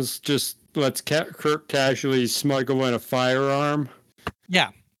 Adams just lets Kirk casually smuggle in a firearm. Yeah.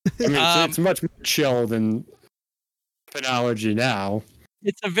 I mean, it's much more chill than penology now.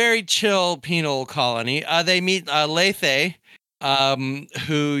 It's a very chill penal colony. They meet Lethe,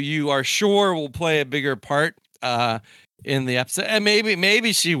 who you are sure will play a bigger part in the episode, and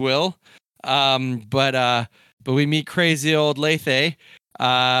maybe she will. But we meet crazy old Lethe,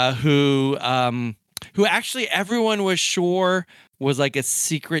 who actually everyone was sure was like a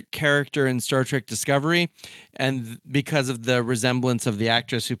secret character in Star Trek Discovery, and because of the resemblance of the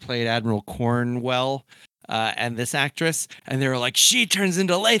actress who played Admiral Cornwell and this actress, and they were like, she turns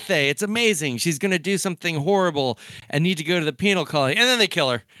into Lethe. It's amazing. She's gonna do something horrible and need to go to the penal colony, and then they kill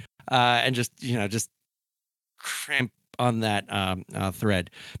her and just cramp on that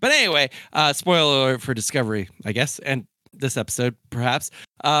thread. But anyway, spoiler alert for Discovery, I guess, and this episode perhaps.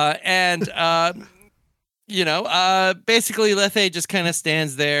 Basically Lethe just kind of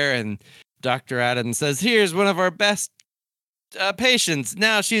stands there, and Dr. Adams says, here's one of our best patients.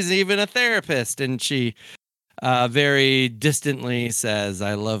 Now she's even a therapist, and she very distantly says,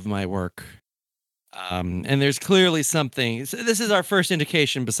 I love my work. And there's clearly something. So this is our first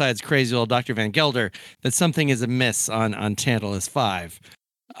indication, besides crazy old Dr. Van Gelder, that something is amiss on Tantalus 5.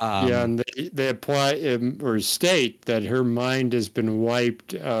 And they apply or state that her mind has been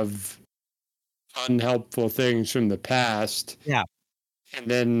wiped of unhelpful things from the past. Yeah. And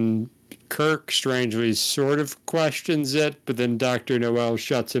then Kirk strangely sort of questions it, but then Dr. Noel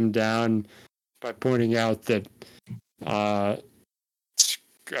shuts him down by pointing out that I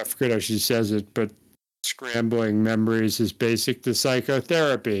forget how she says it, but scrambling memories is basic to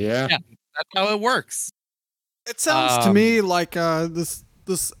psychotherapy. Yeah, that's how it works. It sounds to me like this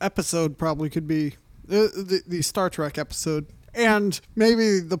episode probably could be the Star Trek episode, and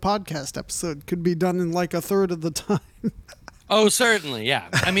maybe the podcast episode could be done in like a third of the time. Oh, certainly, yeah.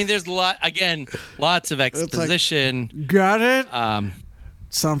 I mean, there's lots of exposition. Like, got it?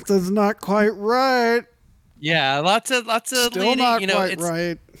 Something's not quite right. Yeah, lots of Still leading, not quite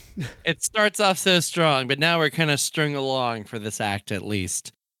right. It starts off so strong, but now we're kind of strung along for this act at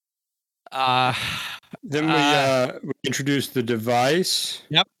least. Then we introduce the device.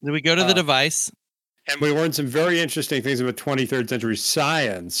 Yep. Then we go to the device. And we learned some very interesting things about 23rd century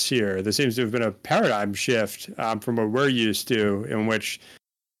science here. There seems to have been a paradigm shift from what we're used to, in which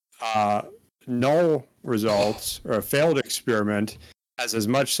null results or a failed experiment has as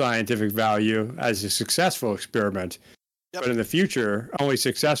much scientific value as a successful experiment. Yep. But in the future, only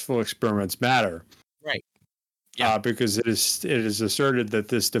successful experiments matter. Right. Yeah. Because it is asserted that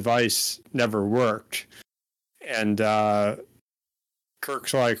this device never worked. And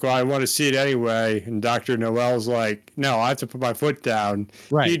Kirk's like, well, I want to see it anyway. And Dr. Noel's like, no, I have to put my foot down.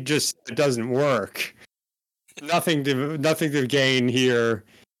 Right. It doesn't work. Nothing to gain here.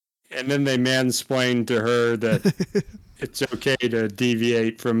 And then they mansplain to her that it's okay to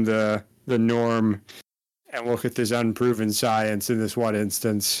deviate from the norm and look at this unproven science in this one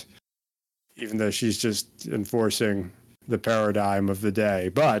instance, even though she's just enforcing the paradigm of the day.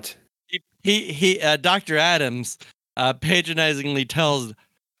 But Dr. Adams patronizingly tells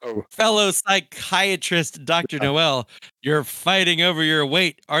oh, fellow psychiatrist Dr. Noel, "You're fighting over your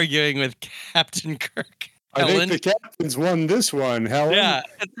weight, arguing with Captain Kirk." I Helen. think the captain's won this one, Helen. Yeah,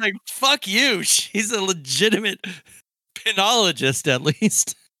 it's like, fuck you. She's a legitimate penologist, at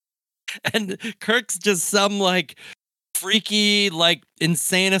least. And Kirk's just some like freaky, like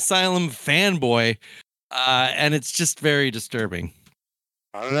insane asylum fanboy. And it's just very disturbing.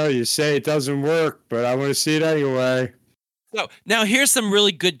 I don't know. You say it doesn't work, but I want to see it anyway. So now here's some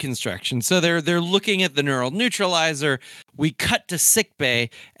really good construction. So they're looking at the neural neutralizer. We cut to sickbay,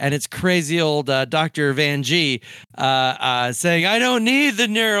 and it's crazy old Dr. Van G saying, "I don't need the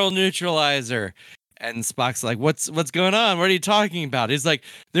neural neutralizer." And Spock's like, "What's going on? What are you talking about?" He's like,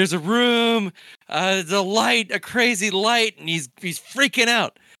 "There's a room, there's a light, a crazy light," and he's freaking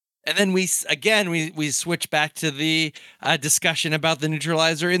out. And then we switch back to the discussion about the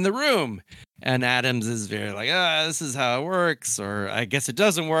neutralizer in the room. And Adams is very like, this is how it works, or I guess it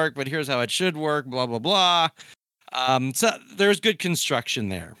doesn't work, but here's how it should work, blah, blah, blah. So there's good construction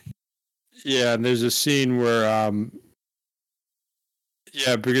there. Yeah, and there's a scene where,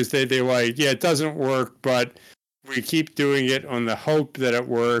 because they like, it doesn't work, but we keep doing it on the hope that it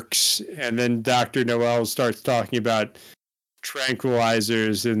works. And then Dr. Noel starts talking about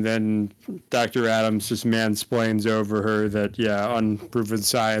tranquilizers, and then Dr. Adams just mansplains over her that unproven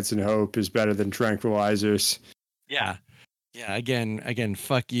science and hope is better than tranquilizers. Yeah, again,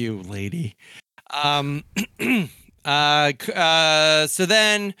 fuck you, lady. So then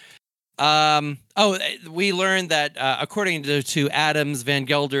we learned that according to Adams, Van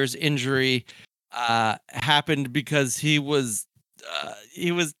Gelder's injury happened because he was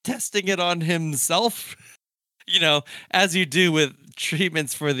testing it on himself. As you do with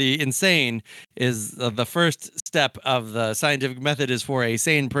treatments for the insane, is the first step of the scientific method is for a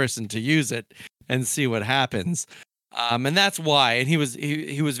sane person to use it and see what happens. And that's why. And he was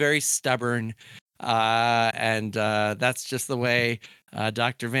very stubborn. And that's just the way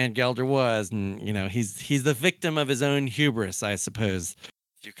Dr. Van Gelder was. And, he's the victim of his own hubris, I suppose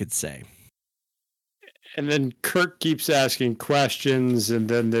you could say. And then Kirk keeps asking questions, and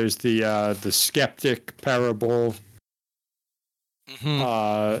then there's the skeptic parable.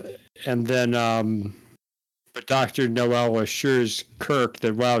 Mm-hmm. And then, but Dr. Noel assures Kirk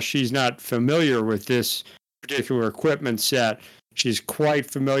that while she's not familiar with this particular equipment set, she's quite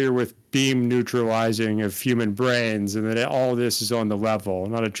familiar with beam neutralizing of human brains, and that all this is on the level,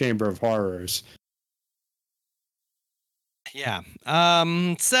 not a chamber of horrors. Yeah.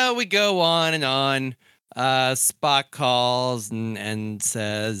 So we go on and on. Spock calls and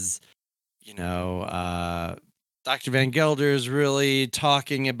says, Dr. Van Gelder is really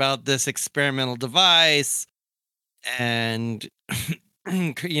talking about this experimental device, and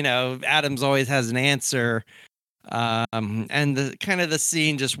Adams always has an answer, and the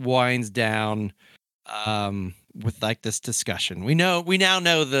scene just winds down with like this discussion. We now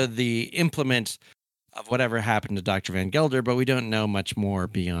know the implement of whatever happened to Dr. Van Gelder, but we don't know much more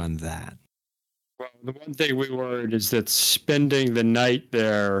beyond that. Well, the one thing we learned is that spending the night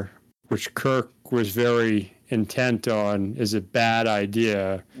there, which Kirk was very intent on, is a bad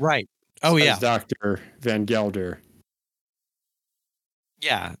idea. Right. Oh, yeah. Dr. Van Gelder.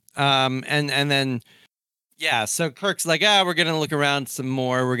 Yeah. And then, so Kirk's like, we're going to look around some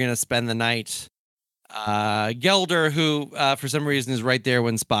more. We're going to spend the night. Gelder, who for some reason is right there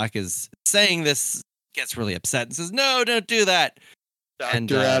when Spock is saying this, gets really upset and says, "No, don't do that."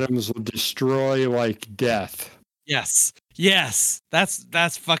 Dr. Adams will destroy like death. Yes.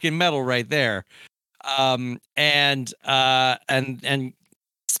 That's fucking metal right there. And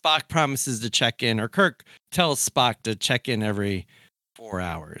Spock promises to check in, or Kirk tells Spock to check in every 4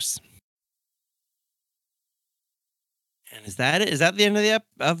 hours. And is that it? Is that the end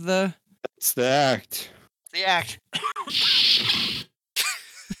of the That's the act. The act.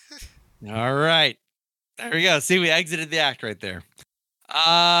 All right. There we go. See, we exited the act right there.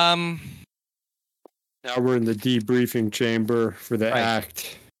 Now we're in the debriefing chamber for the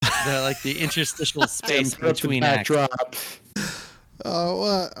act. The interstitial space between acts. Drop.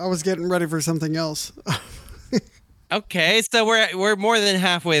 I was getting ready for something else. Okay, so we're more than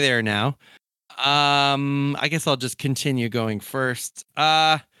halfway there now. I guess I'll just continue going first.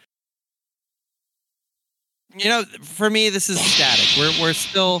 For me, this is static. We're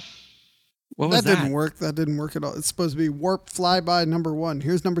still. What was that? Didn't work. That didn't work at all. It's supposed to be warp flyby number 1.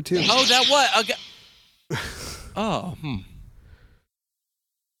 Here's number 2. Oh, that what? Okay. Oh.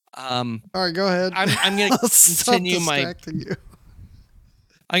 All right, go ahead. I'm gonna continue you.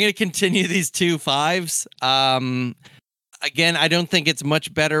 I'm gonna continue these 2 5s. Again, I don't think it's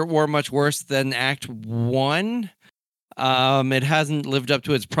much better or much worse than Act 1. It hasn't lived up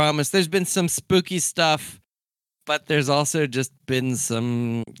to its promise. There's been some spooky stuff, but there's also just been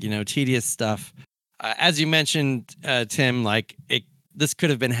some, tedious stuff. As you mentioned, Tim, this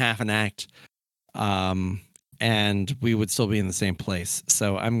could have been half an act, and we would still be in the same place.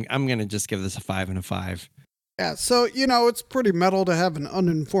 So I'm gonna just give this a 5 and a 5. Yeah, so, it's pretty metal to have an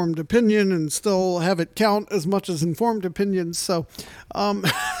uninformed opinion and still have it count as much as informed opinions. So, I'm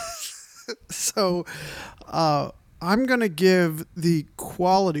going to give the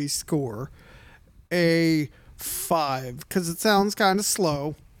quality score a 5 because it sounds kind of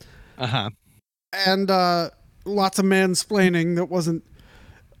slow. Uh-huh. And lots of mansplaining that wasn't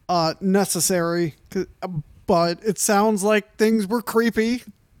necessary, but it sounds like things were creepy.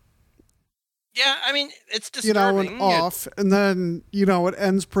 Yeah, I mean, it's disturbing. And off, and then, it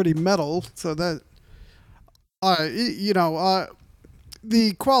ends pretty metal, so that,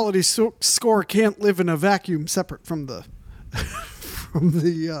 the quality score can't live in a vacuum separate from the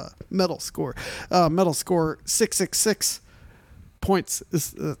metal score. Metal score 666 points.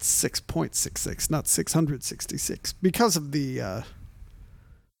 That's 6.66, not 666, because of the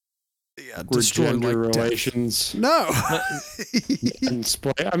destroy gender like relations. No. I mean,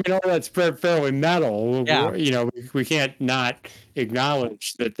 all that's fairly metal. Yeah. We can't not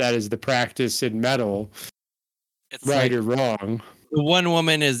acknowledge that is the practice in metal, It's right or wrong. The one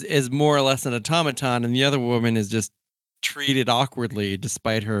woman is more or less an automaton, and the other woman is just treated awkwardly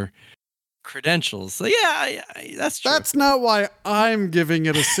despite her credentials. So yeah, that's true. That's not why I'm giving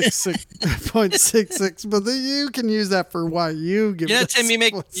it a 6.66, but you can use that for why you give it a Tim,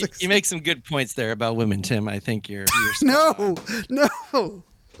 6.66. you make some good points there about women, Tim. I think you're No.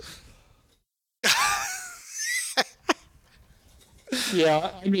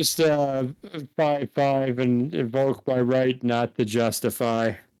 Yeah, I'm just 5 and invoke my right not to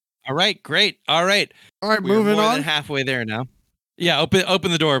justify. All right, great. All right. All right, We're moving more on. than halfway there now. Yeah,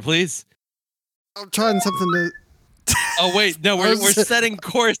 open the door, please. I'm trying something to. Oh wait, no, we're setting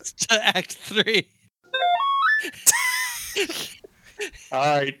course to Act 3. All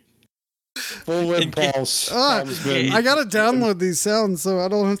right. Full impulse. I gotta download these sounds so I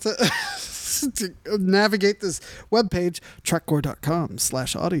don't have to, to navigate this webpage,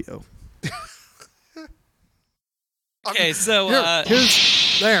 trekcore.com/audio. Okay, so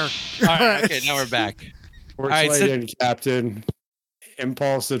here's there. all right, okay, now we're back. We're All right, in, Captain.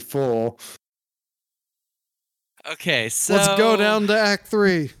 Impulse at full. Okay, so Let's go down to Act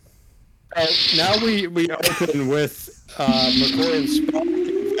 3. Now we open with McCoy and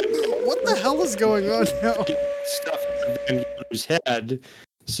Spock. What the hell is going on now? Stuff in his head.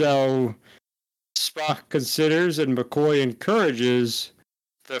 So Spock considers and McCoy encourages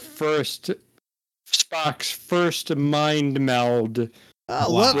Spock's first mind meld.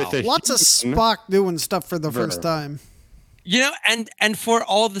 Lots of Spock doing stuff for the first time. And for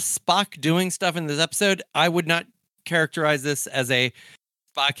all the Spock doing stuff in this episode, I would not characterize this as a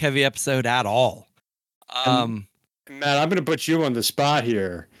Spock heavy episode at all. Matt, I'm going to put you on the spot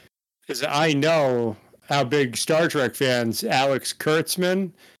here because I know how big Star Trek fans Alex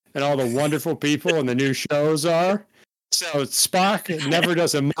Kurtzman and all the wonderful people in the new shows are. So Spock never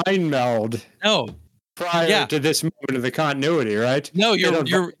does a mind meld. No. Prior to this moment of the continuity, right? No,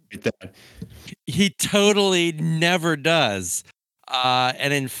 he totally never does.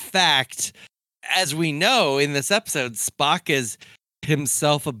 And in fact, as we know in this episode, Spock is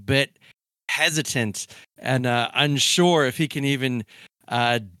himself a bit hesitant and unsure if he can even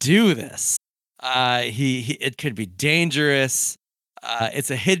do this. It could be dangerous. It's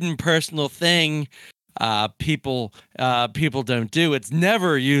a hidden personal thing. People don't do. It's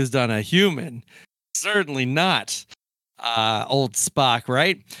never used on a human. Certainly not old Spock,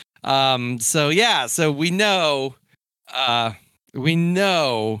 right? So we know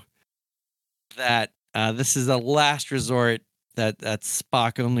that this is a last resort that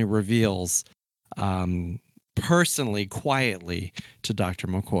Spock only reveals personally, quietly to Dr.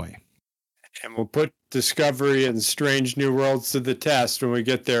 McCoy. And we'll put Discovery and Strange New Worlds to the test when we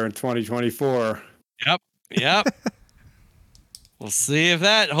get there in 2024. Yep. We'll see if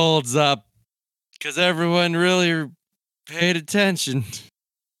that holds up. Because everyone really paid attention.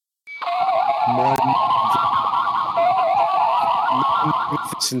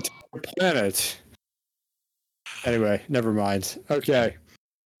 This entire planet. Anyway, never mind. Okay.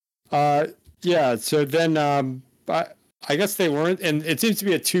 So then I guess they weren't, and it seems to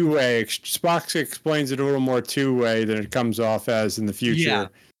be a two-way. Spock explains it a little more two-way than it comes off as in the future.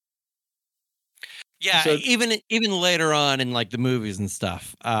 Yeah, so, even later on in like the movies and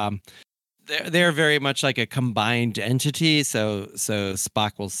stuff, they're very much like a combined entity. So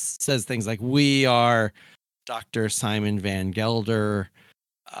Spock says things like, "We are Dr. Simon Van Gelder.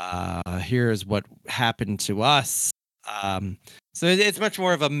 Here's what happened to us." So it's much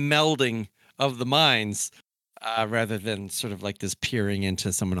more of a melding of the minds rather than sort of like this peering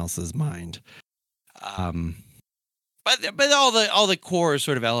into someone else's mind. But all the core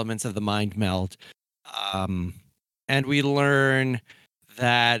sort of elements of the mind meld. And we learn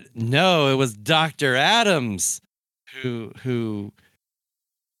that no, it was Dr. Adams who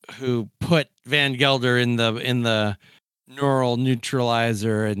put Van Gelder in the neural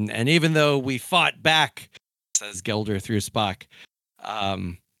neutralizer, and even though we fought back, says Gelder through Spock,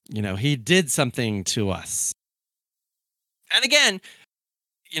 he did something to us. And again,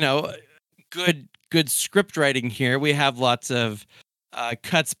 good script writing here. We have lots of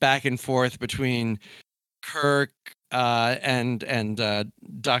cuts back and forth between Kirk and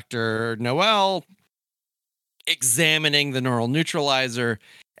Dr. Noel examining the neural neutralizer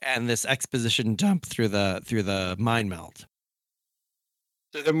and this exposition dump through the mind meld.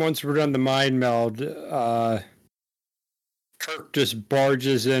 So then once we're done the mind meld, Kirk just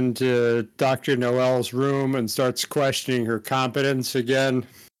barges into Dr. Noel's room and starts questioning her competence again.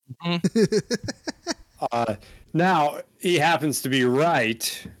 Mm-hmm. Now, he happens to be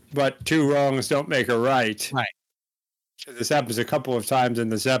right, but two wrongs don't make a right. Right. This happens a couple of times in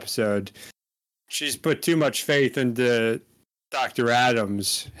this episode. She's put too much faith into Dr.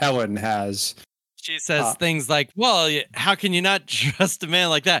 Adams. Helen has. She says things like, "Well, how can you not trust a man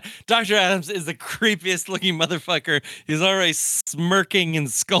like that? Dr. Adams is the creepiest looking motherfucker. He's already smirking and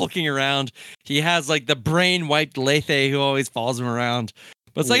skulking around. He has like the brain wiped Lethe who always follows him around.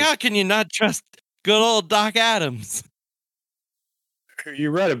 But it's like, how can you not trust good old Doc Adams?" Who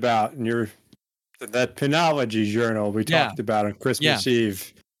you read about in that Penology journal we talked about on Christmas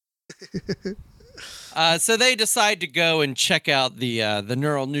Eve. So they decide to go and check out the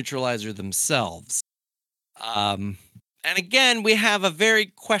neural neutralizer themselves. And again, we have a very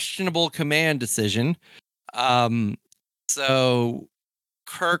questionable command decision. So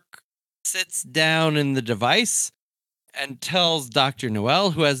Kirk sits down in the device and tells Dr.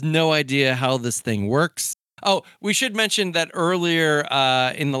 Noel, who has no idea how this thing works. Oh, we should mention that earlier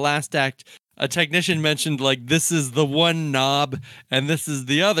in the last act, a technician mentioned like this is the one knob and this is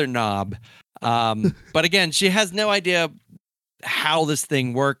the other knob. But again, she has no idea how this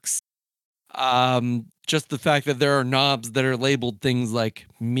thing works. Just the fact that there are knobs that are labeled things like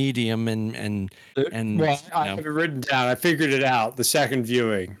medium and well, I have it written down. I figured it out the second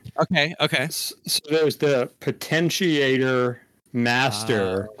viewing. Okay. So there's the potentiator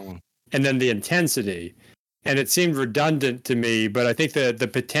master and then the intensity. And it seemed redundant to me, but I think the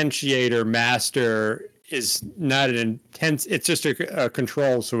potentiator master is not an intense, it's just a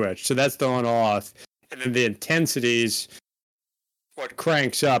control switch. So that's the on off. And then the intensities, what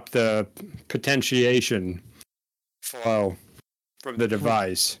cranks up the potentiation flow from the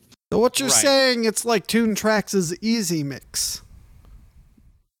device. So what you're saying, it's like Toontrax's Easy Mix.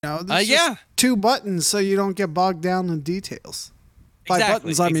 There's just 2 buttons so you don't get bogged down in details. By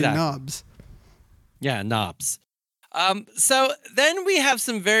buttons, I mean knobs. Yeah, knobs. So then we have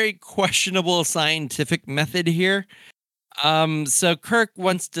some very questionable scientific method here. So Kirk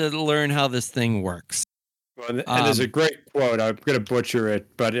wants to learn how this thing works. Well, and there's a great quote. I'm going to butcher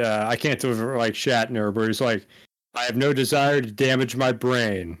it, but I can't deliver it like Shatner, where he's like, "I have no desire to damage my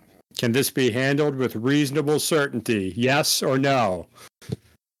brain. Can this be handled with reasonable certainty? Yes or no?"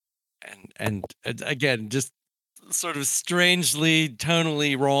 And again, just sort of strangely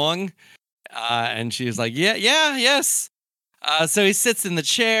tonally wrong. And she was like, yes. So he sits in the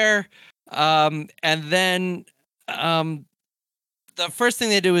chair. And then the first thing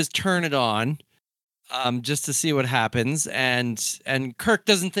they do is turn it on just to see what happens. And Kirk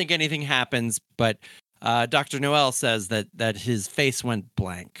doesn't think anything happens, but Dr. Noel says that his face went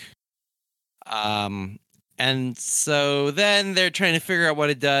blank. And so then they're trying to figure out what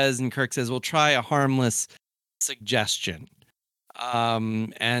it does. And Kirk says, "We'll try a harmless suggestion."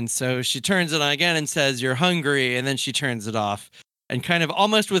 And so she turns it on again and says, "You're hungry." And then she turns it off. And kind of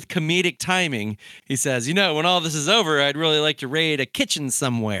almost with comedic timing, he says, "When all this is over, I'd really like to raid a kitchen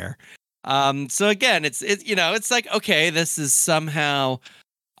somewhere." So again, it's like, okay, this is somehow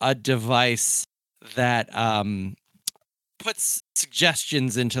a device that puts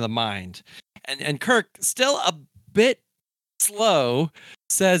suggestions into the mind. And Kirk, still a bit slow,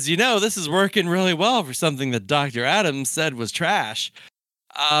 says, "This is working really well for something that Dr. Adams said was trash."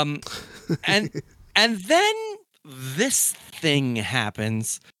 And then this thing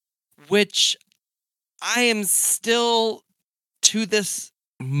happens, which I am still to this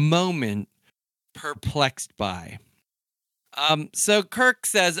moment perplexed by. So Kirk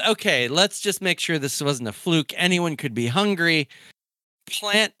says, okay, let's just make sure this wasn't a fluke. Anyone could be hungry.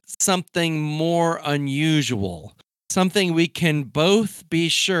 Plant something more unusual, something we can both be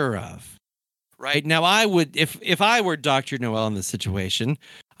sure of. Right now, I would, if I were Dr. Noel in this situation,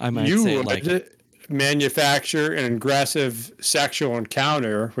 I might say would like manufacture an aggressive sexual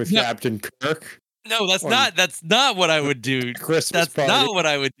encounter with No. Captain Kirk. No, that's Or- not what I would do. Christmas That's party. not what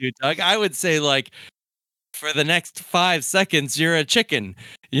I would do, Doug. I would say like for the next 5 seconds you're a chicken,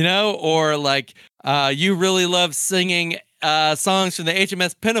 or like you really love singing songs from the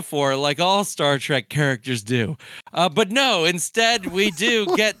HMS Pinafore like all Star Trek characters do. But no, instead we do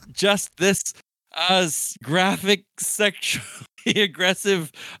get just this graphic sexually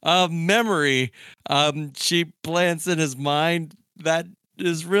aggressive memory she plants in his mind that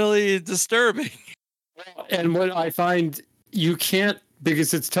is really disturbing. And what I find you can't,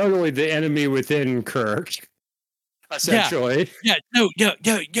 because it's totally the enemy within Kirk, essentially. Yeah, no.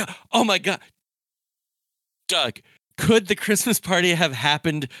 Oh my God. Doug, could the Christmas party have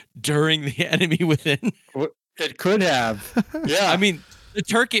happened during the enemy within? It could have. Yeah. I mean, the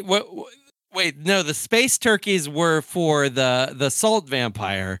turkey. Wait, no, the space turkeys were for the salt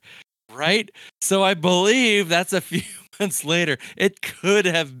vampire, right? So I believe that's a few months later. It could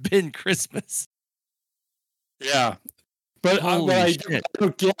have been Christmas. Yeah. But what Holy I shit.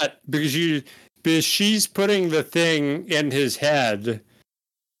 don't get, because she's putting the thing in his head,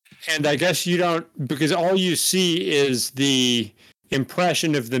 and I guess you don't, because all you see is the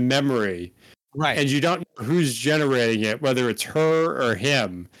impression of the memory, Right. and you don't know who's generating it, whether it's her or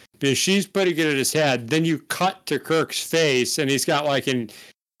him. Because she's putting it in his head, then you cut to Kirk's face, and he's got like an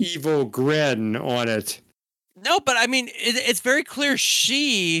evil grin on it. No, but I mean, it's very clear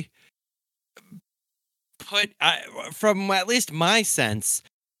she put, from at least my sense,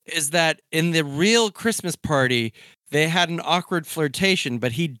 is that in the real Christmas party, they had an awkward flirtation,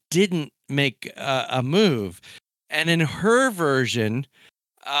 but he didn't make a move. And in her version,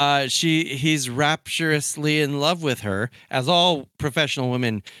 he's rapturously in love with her, as all professional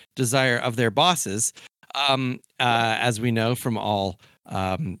women desire of their bosses, as we know from all,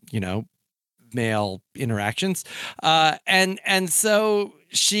 male interactions. And so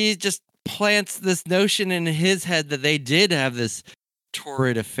she just plants this notion in his head that they did have this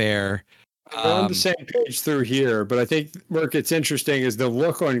torrid affair. We're on the same page through here, but I think where it gets interesting is the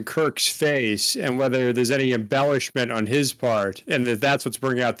look on Kirk's face and whether there's any embellishment on his part, and that's what's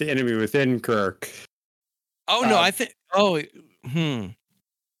bringing out the enemy within Kirk. Oh no, I think.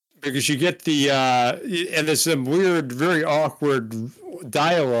 Because you get the and there's some weird, very awkward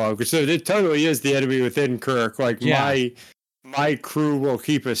dialogue. So it totally is the enemy within Kirk. Like my crew will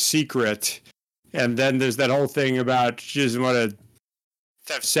keep a secret, and then there's that whole thing about she doesn't want to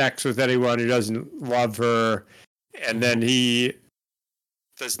have sex with anyone who doesn't love her, and then he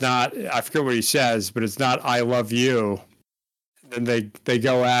does not. I forget what he says, but it's not "I love you." Then they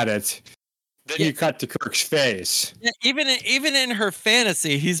go at it. Then you cut to Kirk's face. Yeah, even in her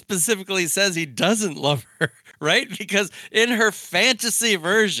fantasy, he specifically says he doesn't love her, right? Because in her fantasy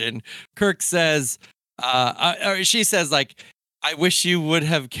version, Kirk says, or she says, like, "I wish you would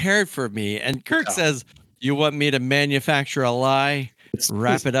have cared for me," and Kirk says, "You want me to manufacture a lie,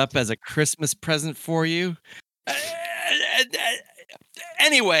 wrap it up as a Christmas present for you?"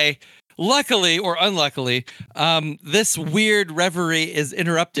 Anyway. Luckily or unluckily, this weird reverie is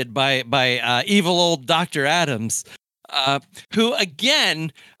interrupted by evil old Dr. Adams, who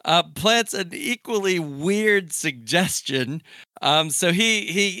again plants an equally weird suggestion. So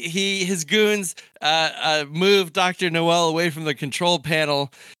his goons move Dr. Noel away from the control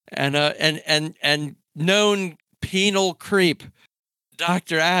panel, and known penal creep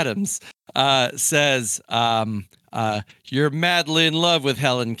Dr. Adams says, "You're madly in love with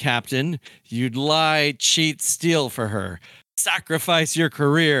Helen, Captain. You'd lie, cheat, steal for her. Sacrifice your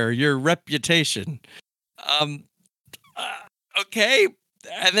career, your reputation." Okay.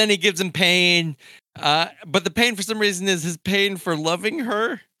 And then he gives him pain. But the pain, for some reason, is his pain for loving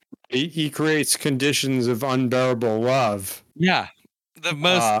her. He creates conditions of unbearable love. Yeah. The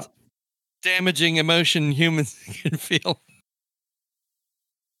most damaging emotion humans can feel.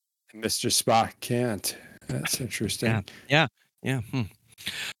 Mr. Spock can't. That's interesting. Yeah. Then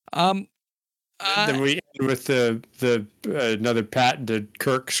we end with the another patented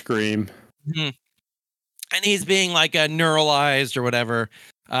Kirk scream. And he's being like neuralized or whatever.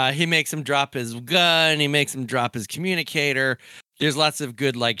 He makes him drop his gun. He makes him drop his communicator. There's lots of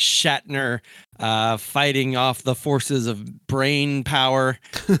good like Shatner fighting off the forces of brain power.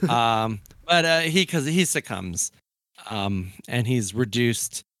 But he succumbs, and he's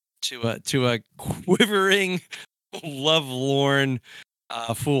reduced to a quivering, lovelorn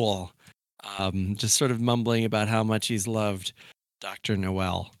fool, just sort of mumbling about how much he's loved Dr.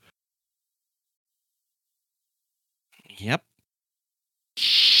 Noel. Yep.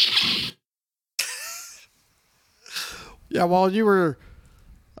 Yeah, while you were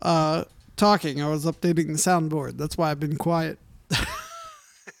talking, I was updating the soundboard. That's why I've been quiet.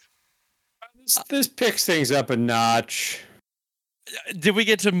 This picks things up a notch. Did we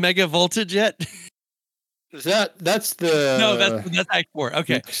get to Mega Voltage yet? That's the No, that's Act 4.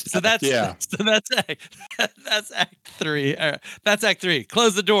 Okay, so that's that's Act 3. That's Act 3.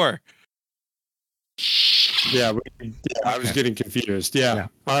 Close the door. Yeah, I was getting confused. Yeah.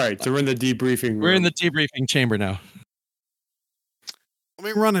 All right, so we're in the debriefing room. We're in the debriefing chamber now.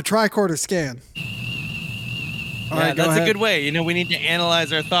 Let me run a tricorder scan. All right, go that's ahead. a good way. You know, we need to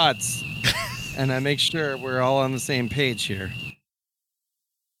analyze our thoughts and make sure we're all on the same page here.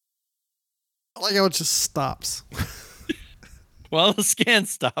 I like how it just stops. Well, the scan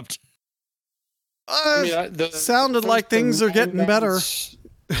stopped. Sounded like things are getting better.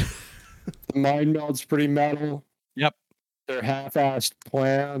 The mind meld's pretty metal. Yep. Their half-assed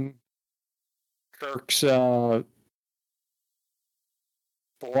plan. Kirk's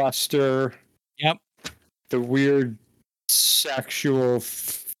bluster. Yep. The weird sexual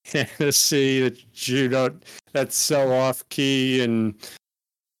fantasy that's so off key, and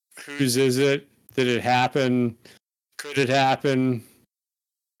whose is it? Did it happen? Could it happen?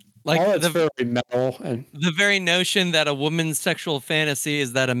 Like all that's very metal, and the very notion that a woman's sexual fantasy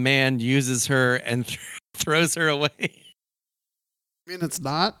is that a man uses her and throws her away. I mean, it's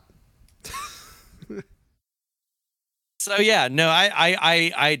not. So yeah, no,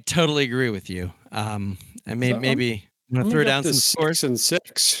 I totally agree with you. I maybe I'm gonna throw down some scores. 6 and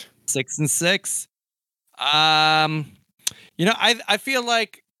 6. 6 and 6. You know, I feel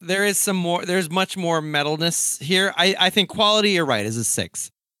like there's much more metalness here. I think quality, you're right, is a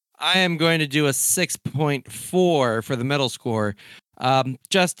 6. I am going to do a 6.4 for the metal score.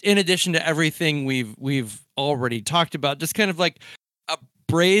 Just in addition to everything we've already talked about, just kind of like a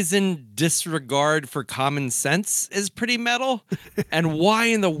brazen disregard for common sense is pretty metal. And why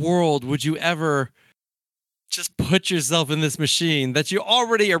in the world would you ever just put yourself in this machine that you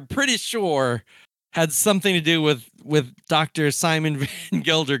already are pretty sure had something to do with Dr. Simon Van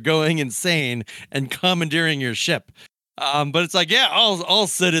Gelder going insane and commandeering your ship? But it's like, yeah, I'll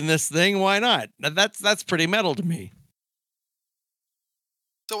sit in this thing. Why not? That's pretty metal to me.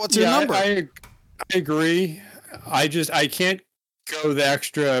 So what's your number? I agree. I can't go the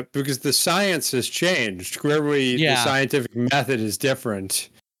extra because the science has changed. Clearly, the scientific method is different.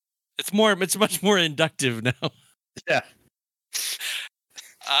 It's much more inductive now. Yeah.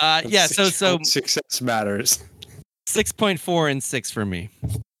 So success matters. 6.4 and 6 for me.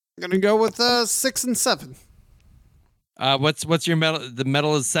 I'm gonna go with 6 and 7. What's your metal? The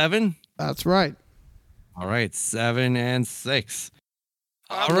metal is 7. That's right. All right, 7 and 6.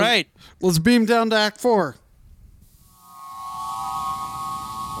 All right, let's beam down to Act 4.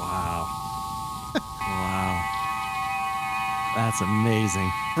 Wow, that's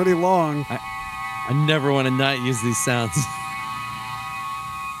amazing. Pretty long. I never want to not use these sounds.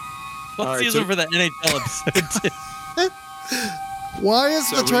 Let's use them for the NHL episode too. Why is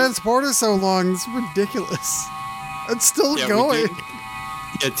the transporter so long? It's ridiculous. It's still going.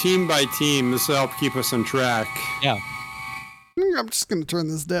 Team by team. This will help keep us on track. Yeah. I'm just going to turn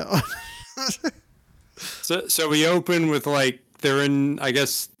this down. So we open with they're in, I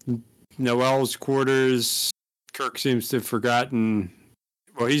guess, Noel's quarters. Kirk seems to have forgotten.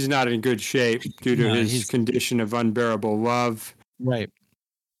 Well, he's not in good shape due to his condition of unbearable love. Right.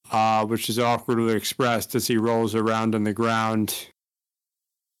 Which is awkwardly expressed as he rolls around on the ground.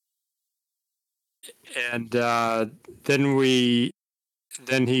 And then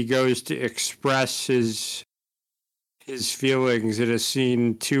he goes to express his feelings in a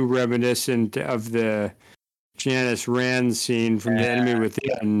scene too reminiscent of the Janice Rand scene from The Enemy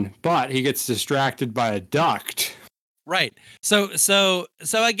Within, but he gets distracted by a duct. Right. So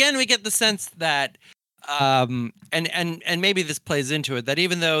again, we get the sense that, and maybe this plays into it, that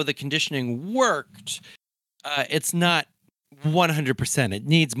even though the conditioning worked, it's not 100%. It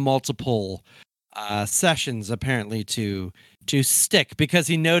needs multiple sessions apparently to stick, because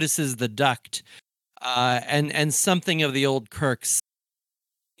he notices the duct, and something of the old Kirk's,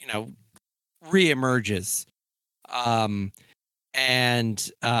 reemerges.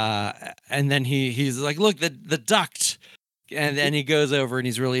 And then he's like, look, the duct, and then he goes over and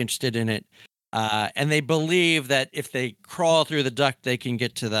he's really interested in it. And they believe that if they crawl through the duct, they can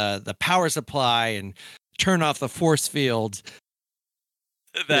get to the power supply and turn off the force field.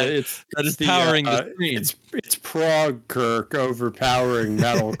 that that is powering the screen. It's prog Kirk overpowering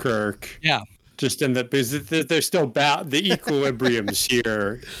metal Kirk. Yeah. Just in that, because they're still the equilibrium's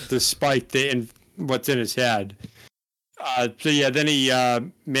here, despite what's in his head. So yeah, then he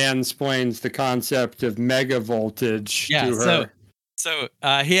mansplains the concept of mega voltage to her. So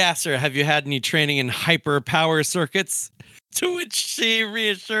he asks her, "Have you had any training in hyper power circuits?" To which she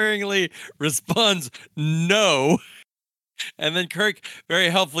reassuringly responds, "No." And then Kirk very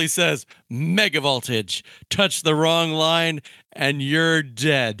helpfully says, "Mega voltage. Touch the wrong line and you're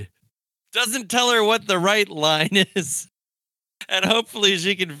dead." Doesn't tell her what the right line is. And hopefully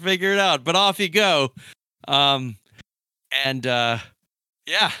she can figure it out. But off you go. Yeah.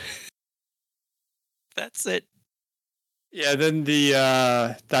 That's it. Yeah, then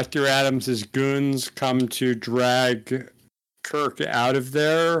the Dr. Adams' goons come to drag Kirk out of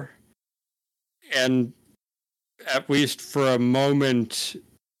there. And at least for a moment,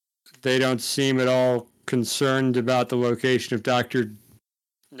 they don't seem at all concerned about the location of Dr.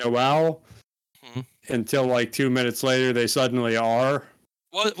 Noel. Until like 2 minutes later, they suddenly are.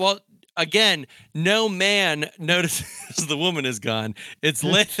 Well, again, no man notices the woman is gone. It's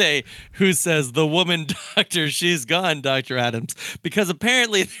Lethe who says, "The woman, doctor, she's gone, Dr. Adams." Because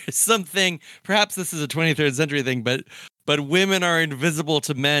apparently there's something, perhaps this is a 23rd century thing, but women are invisible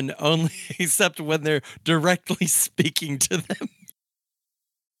to men only except when they're directly speaking to them.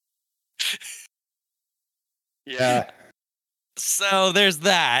 Yeah. So there's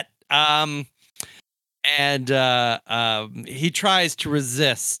that. He tries to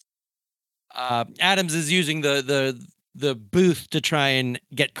resist. Adams is using the booth to try and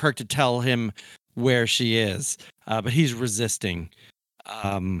get Kirk to tell him where she is, but he's resisting.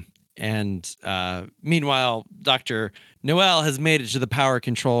 Meanwhile, Dr. Noel has made it to the power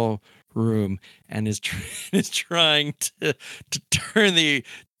control room and is trying to turn the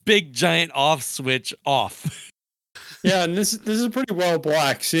big giant off switch off. Yeah, and this is a pretty well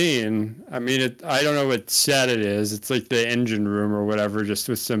black scene. I mean, I don't know what set it is. It's like the engine room or whatever, just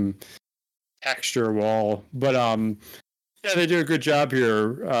with some texture wall. But yeah, they do a good job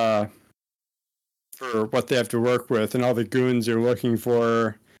here for what they have to work with, and all the goons are looking for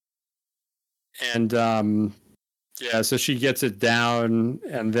her. And yeah, so she gets it down,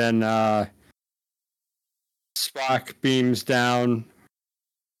 and then Spock beams down.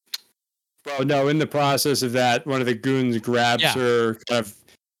 Well, no, in the process of that, one of the goons grabs her, kind of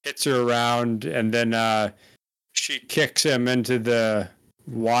hits her around, and then she kicks him into the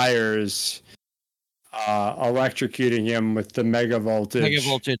wires, electrocuting him with the mega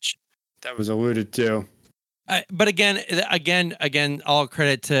voltage that was alluded to. But again, all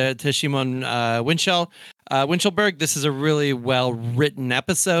credit to Shimon Winchelberg. This is a really well written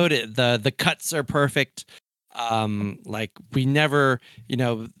episode. The cuts are perfect. Like we never,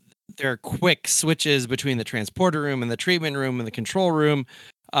 there are quick switches between the transporter room and the treatment room and the control room.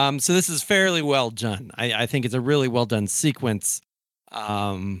 So this is fairly well done. I think it's a really well done sequence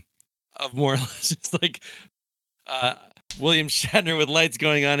of more or less just like William Shatner with lights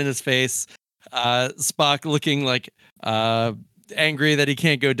going on in his face, Spock looking like angry that he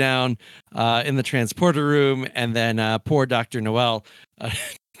can't go down in the transporter room, and then poor Dr. Noel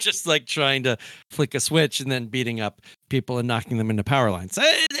just like trying to flick a switch and then beating up people and knocking them into power lines.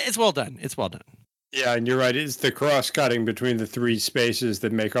 It's well done. It's well done. Yeah, and you're right. It's the cross-cutting between the three spaces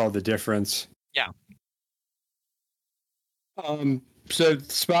that make all the difference. Yeah. So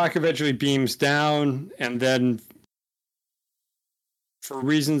Spock eventually beams down, and then for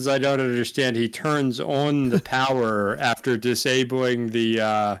reasons I don't understand, he turns on the power after disabling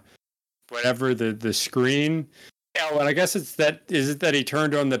the the screen. Yeah, well, I guess is it that he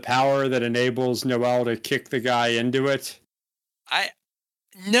turned on the power that enables Noel to kick the guy into it?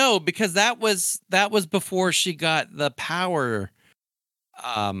 No, because that was before she got the power.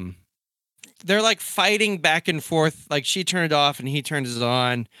 They're like fighting back and forth. Like she turned it off and he turns it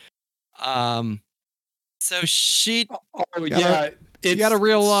on. So she. Oh yeah, you got a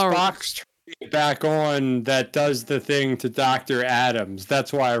real Spock's turning it back on that does the thing to Dr. Adams.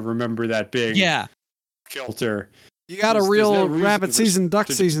 That's why I remember that being kilter. You got a real rabbit season,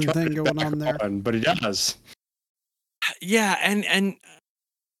 duck season thing going on there. But he does. Yeah, and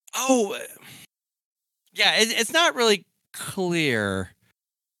it's not really clear.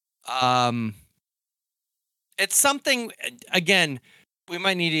 It's something, again, we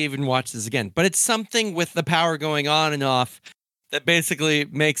might need to even watch this again, but it's something with the power going on and off that basically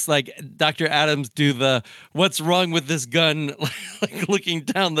makes like Dr. Adams do the "what's wrong with this gun" like looking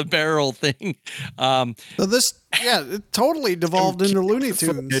down the barrel thing. So this, it totally devolved into Looney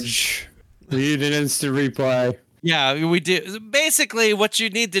Tunes. Need an instant replay. Yeah, we do. Basically, what you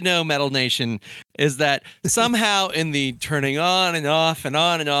need to know, Metal Nation, is that somehow in the turning on and off and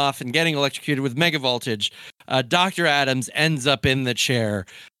on and off and getting electrocuted with mega voltage, Dr. Adams ends up in the chair,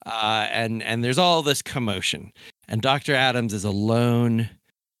 and there's all this commotion. And Dr. Adams is alone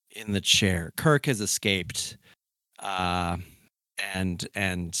in the chair. Kirk has escaped, and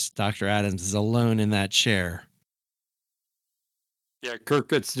Dr. Adams is alone in that chair. Yeah, Kirk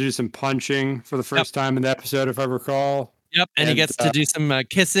gets to do some punching for the first time in the episode, if I recall. Yep, and he gets to do some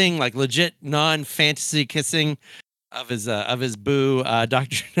kissing, like legit non-fantasy kissing of his boo,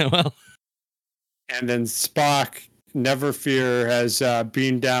 Dr. Noel. And then Spock, never fear, has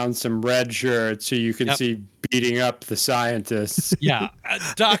beamed down some red shirts so you can see beating up the scientists. Yeah,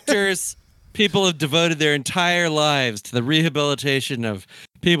 doctors, people have devoted their entire lives to the rehabilitation of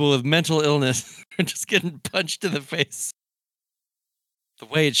people with mental illness and just getting punched in the face. The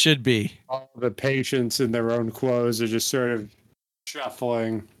way it should be. All the patients in their own clothes are just sort of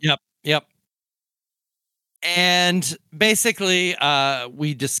shuffling. Yep. And basically,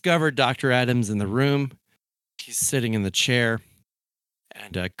 we discovered Dr. Adams in the room. He's sitting in the chair,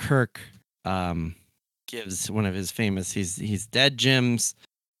 and Kirk gives one of his famous "he's dead" Jims.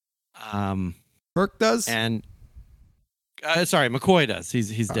 Kirk does, and sorry, McCoy does.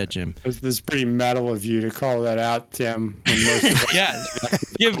 He's dead, Jim. This is pretty metal of you to call that out, Tim. When most of us Yeah,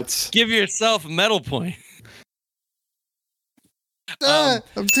 give yourself a medal point.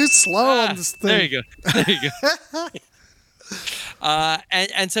 I'm too slow on this thing. There you go.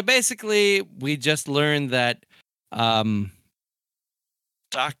 And so basically, we just learned that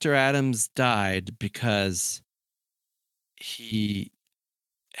Dr. Adams died because he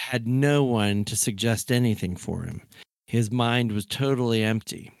had no one to suggest anything for him. His mind was totally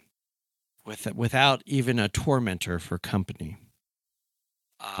empty, without even a tormentor for company.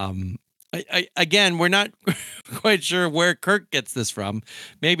 Again, we're not quite sure where Kirk gets this from.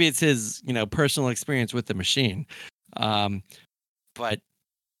 Maybe it's his, personal experience with the machine. But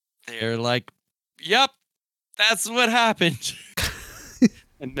they're like, "Yep, that's what happened."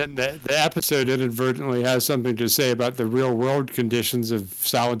 And then the episode inadvertently has something to say about the real world conditions of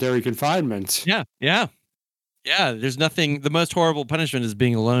solitary confinement. Yeah. There's nothing. The most horrible punishment is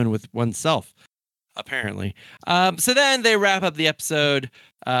being alone with oneself, apparently. So then they wrap up the episode.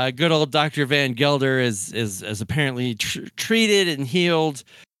 Good old Dr. Van Gelder is apparently treated and healed,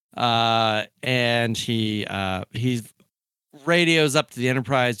 and he radios up to the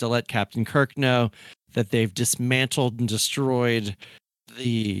Enterprise to let Captain Kirk know that they've dismantled and destroyed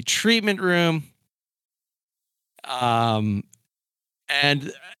the treatment room. And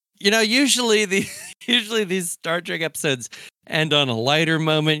usually these Star Trek episodes end on a lighter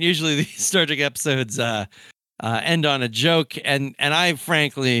moment. Usually these Star Trek episodes end on a joke, and I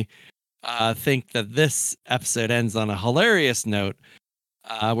frankly think that this episode ends on a hilarious note,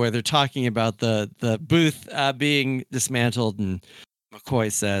 where they're talking about the booth being dismantled, and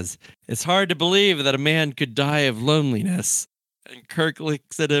McCoy says, "It's hard to believe that a man could die of loneliness." And Kirk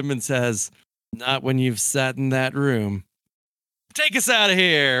looks at him and says, "Not when you've sat in that room. Take us out of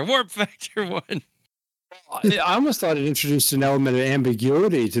here. Warp Factor 1. I almost thought it introduced an element of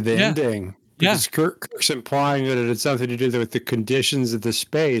ambiguity to the ending. Because Kirk's implying that it had something to do with the conditions of the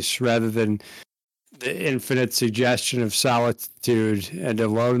space rather than the infinite suggestion of solitude and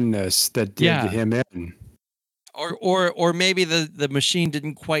aloneness that did him in. Or maybe the machine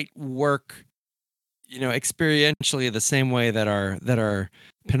didn't quite work, experientially the same way that our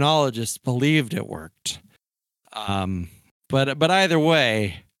penologists believed it worked. But either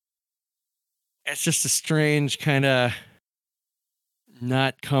way, it's just a strange kind of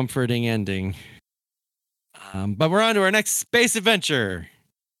not comforting ending. But we're on to our next space adventure.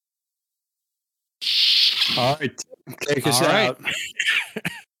 All right, take us out.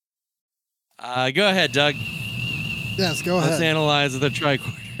 Go ahead, Doug. Yes, go ahead. Let's analyze the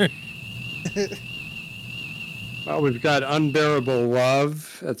tricorder. Well, we've got Unbearable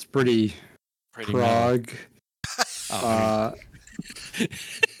Love. That's pretty prog. Yeah,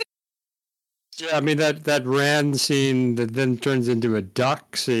 I mean that Rand scene that then turns into a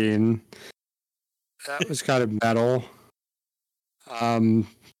duck scene. That was kind of metal. The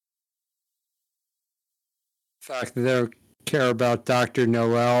fact that they don't care about Dr.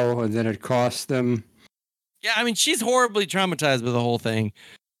 Noel and then it costs them. Yeah, I mean, she's horribly traumatized with the whole thing,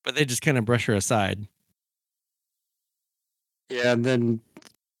 but they just kind of brush her aside. Yeah, and then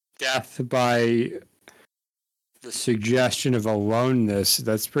death by the suggestion of aloneness.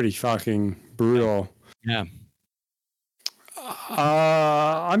 That's pretty fucking brutal. Yeah.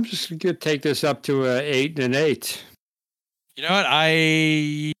 I'm just going to take this up to a 8 and an 8. You know what?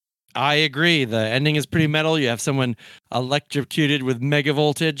 I agree. The ending is pretty metal. You have someone electrocuted with mega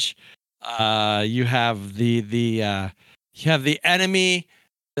voltage. You have the enemy,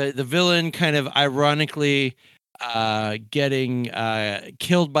 the villain, kind of ironically getting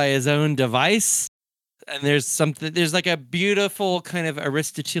killed by his own device. And there's like a beautiful kind of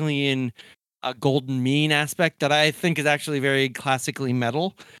Aristotelian golden mean aspect that I think is actually very classically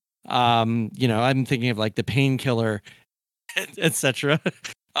metal. I'm thinking of like the Painkiller, etc.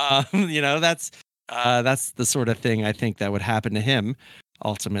 That's the sort of thing I think that would happen to him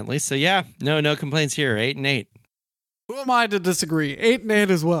ultimately. So yeah, no complaints here. 8 and 8. Who am I to disagree? 8 and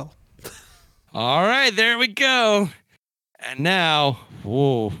 8 as well. All right, there we go. And now,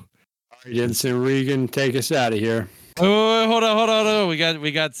 whoa. All right, Ensign Regan, take us out of here. Oh, hold on.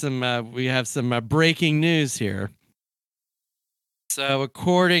 We have some breaking news here. So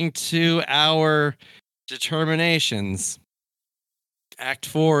according to our determinations, Act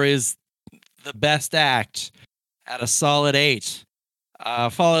 4 is the best act at a solid 8,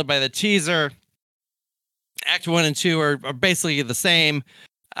 followed by the teaser. Act 1 and 2 are basically the same,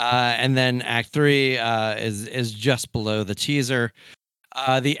 and then Act 3 is just below the teaser.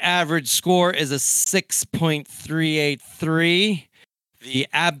 The average score is a 6.383. The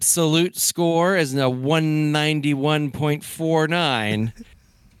absolute score is a 191.49.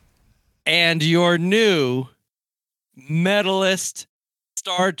 And your new medalist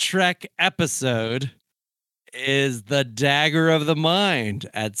Star Trek episode is The Dagger of the Mind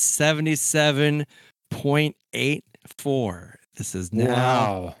at 77.84. This is now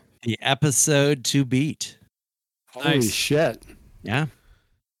Wow. the episode to beat. Holy Nice. shit. Yeah.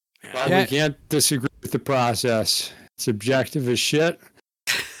 Well, Yeah. we can't disagree with the process. It's objective as shit,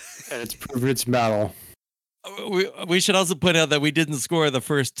 and it's proven it's metal. We should also point out that we didn't score the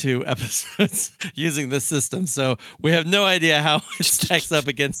first 2 episodes using this system, so we have no idea how it stacks up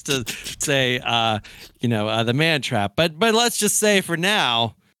against, say, the Man Trap. But let's just say for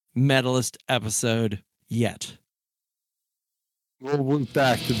now, medalist episode yet. We'll loop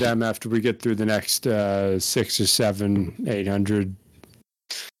back to them after we get through the next 6 or 7, 800.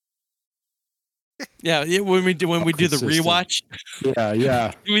 Yeah, when we do the Consistent. rewatch,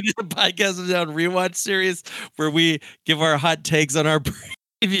 Yeah. we did a podcast of down rewatch series where we give our hot takes on our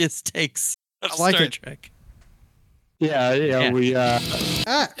previous takes of I like Star it. Trek. Yeah. We Ah,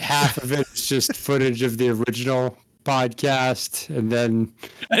 half of it is just footage of the original podcast, and then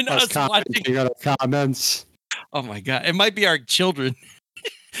And us us watching. commenting on the comments. Oh my god, it might be our children.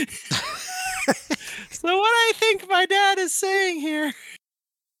 So what I think my dad is saying here.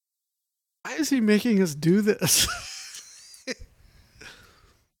 why is he making us do this?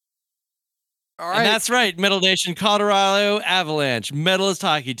 All And right. that's right, Middle Nation, Colorado Avalanche, medalist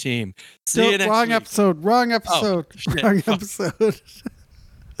hockey team. See you next Wrong week. episode. Wrong episode. shit. Wrong episode.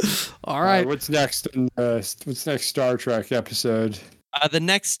 All right. What's next? What's next Star Trek episode? The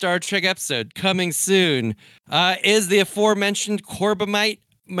next Star Trek episode coming soon is the aforementioned Corbomite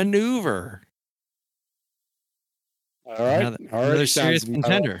maneuver. All right. Another serious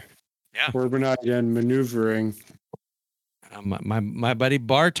contender. Corbomite and maneuvering. My buddy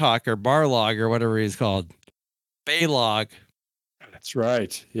Bartok or Barlog or whatever he's called. Baylog. That's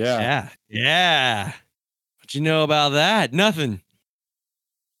right. Yeah. Yeah. What you know about that? Nothing.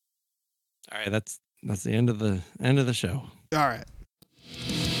 All right, that's the end of the show. All right.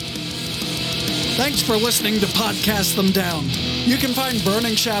 Thanks for listening to Podcast Them Down. You can find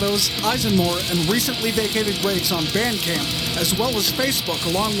Burning Shadows, Eisenmore, and recently vacated Graves on Bandcamp, as well as Facebook,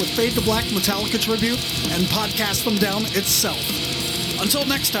 along with Fade to Black Metallica Tribute and Podcast Them Down itself. Until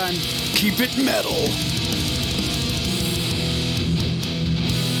next time, keep it metal.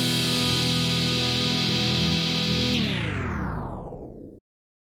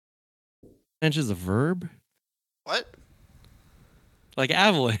 Avalanche is a verb? What? Like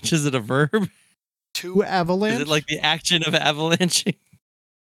avalanche, is it a verb? To Avalanche? Is it like the action of avalanching?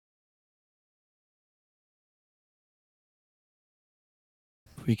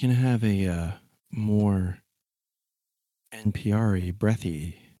 We can have a more NPR-y,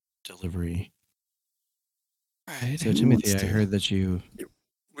 breathy delivery. Right, So who Timothy, wants I to- heard that you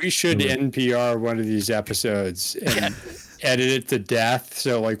We should Yeah. NPR one of these episodes and edit it to death.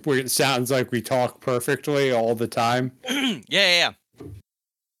 So it sounds like we talk perfectly all the time. yeah.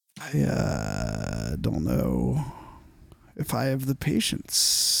 I don't know if I have the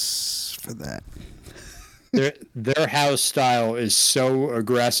patience for that. Their house style is so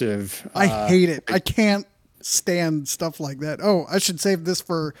aggressive. I hate it. I can't stand stuff like that. Oh, I should save this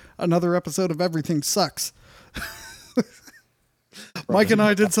for another episode of Everything Sucks. Mike and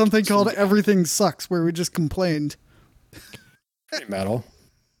I did something called Everything Sucks, where we just complained. Pretty metal.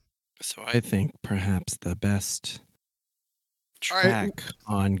 So I think perhaps the best All right. track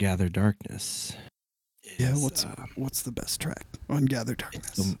on Gather Darkness Yeah, is what's the best track on Gather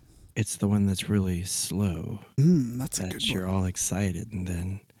Darkness? it's the one that's really slow. That's a That good you're one. all excited and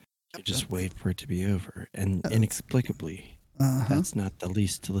then you just wait for it to be over. And That's- inexplicably, Uh-huh. that's not the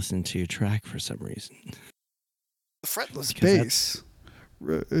least to listen to track for some reason. The fretless because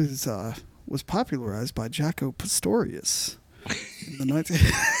bass was popularized by Jaco Pastorius in the 19.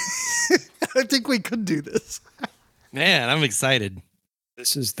 I think we could do this. Man, I'm excited.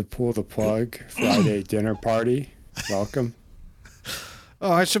 This is the Pull the Plug Friday dinner party. Welcome.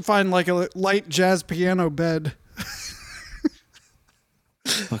 Oh, I should find like a light jazz piano bed.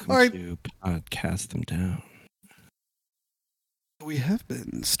 Welcome All right. to Podcast Them Down. We have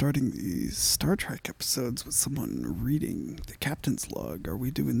been starting these Star Trek episodes with someone reading the captain's log. Are we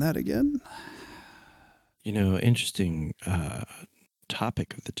doing that again? You know, interesting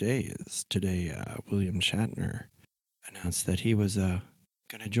topic of the day is today William Shatner announced that he was going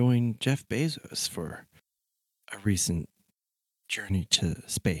to join Jeff Bezos for a recent journey to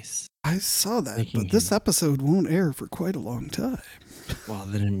space. I saw that, Making but this him- episode won't air for quite a long time. Well,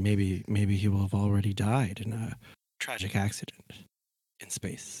 then maybe he will have already died in a tragic accident in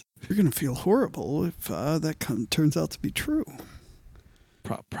space. You're going to feel horrible if that turns out to be true.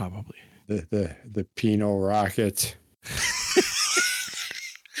 Probably. The penal rocket.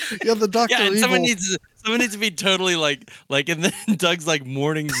 Yeah, the Dr. Yeah, and Evil. someone needs to be totally like and then Doug's like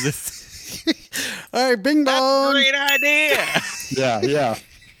mourning this. All right, bing dong. Great idea. Yeah.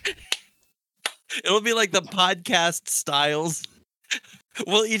 It'll be like the podcast styles.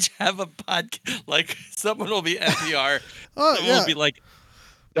 We'll each have a podcast. Like someone will be NPR. Oh, Someone yeah. will be like,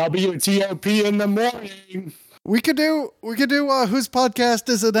 WTOP in the morning. We could do whose podcast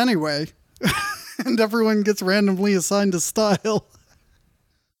is it anyway? And everyone gets randomly assigned a style.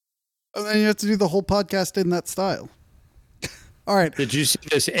 And then you have to do the whole podcast in that style. All right. Did you see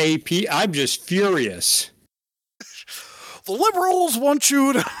this AP? I'm just furious. The liberals want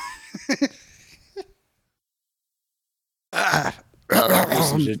you to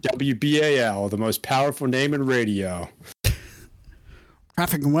Listen to WBAL, the most powerful name in radio.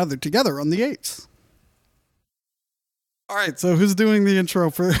 traffic and weather together on the 8th. All right, so who's doing the intro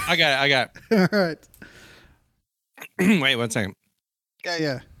for I got All right. it. Wait 1 second.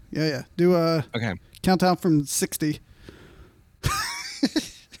 Yeah. Do a Okay. countdown from 60.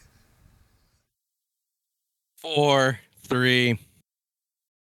 4, 3,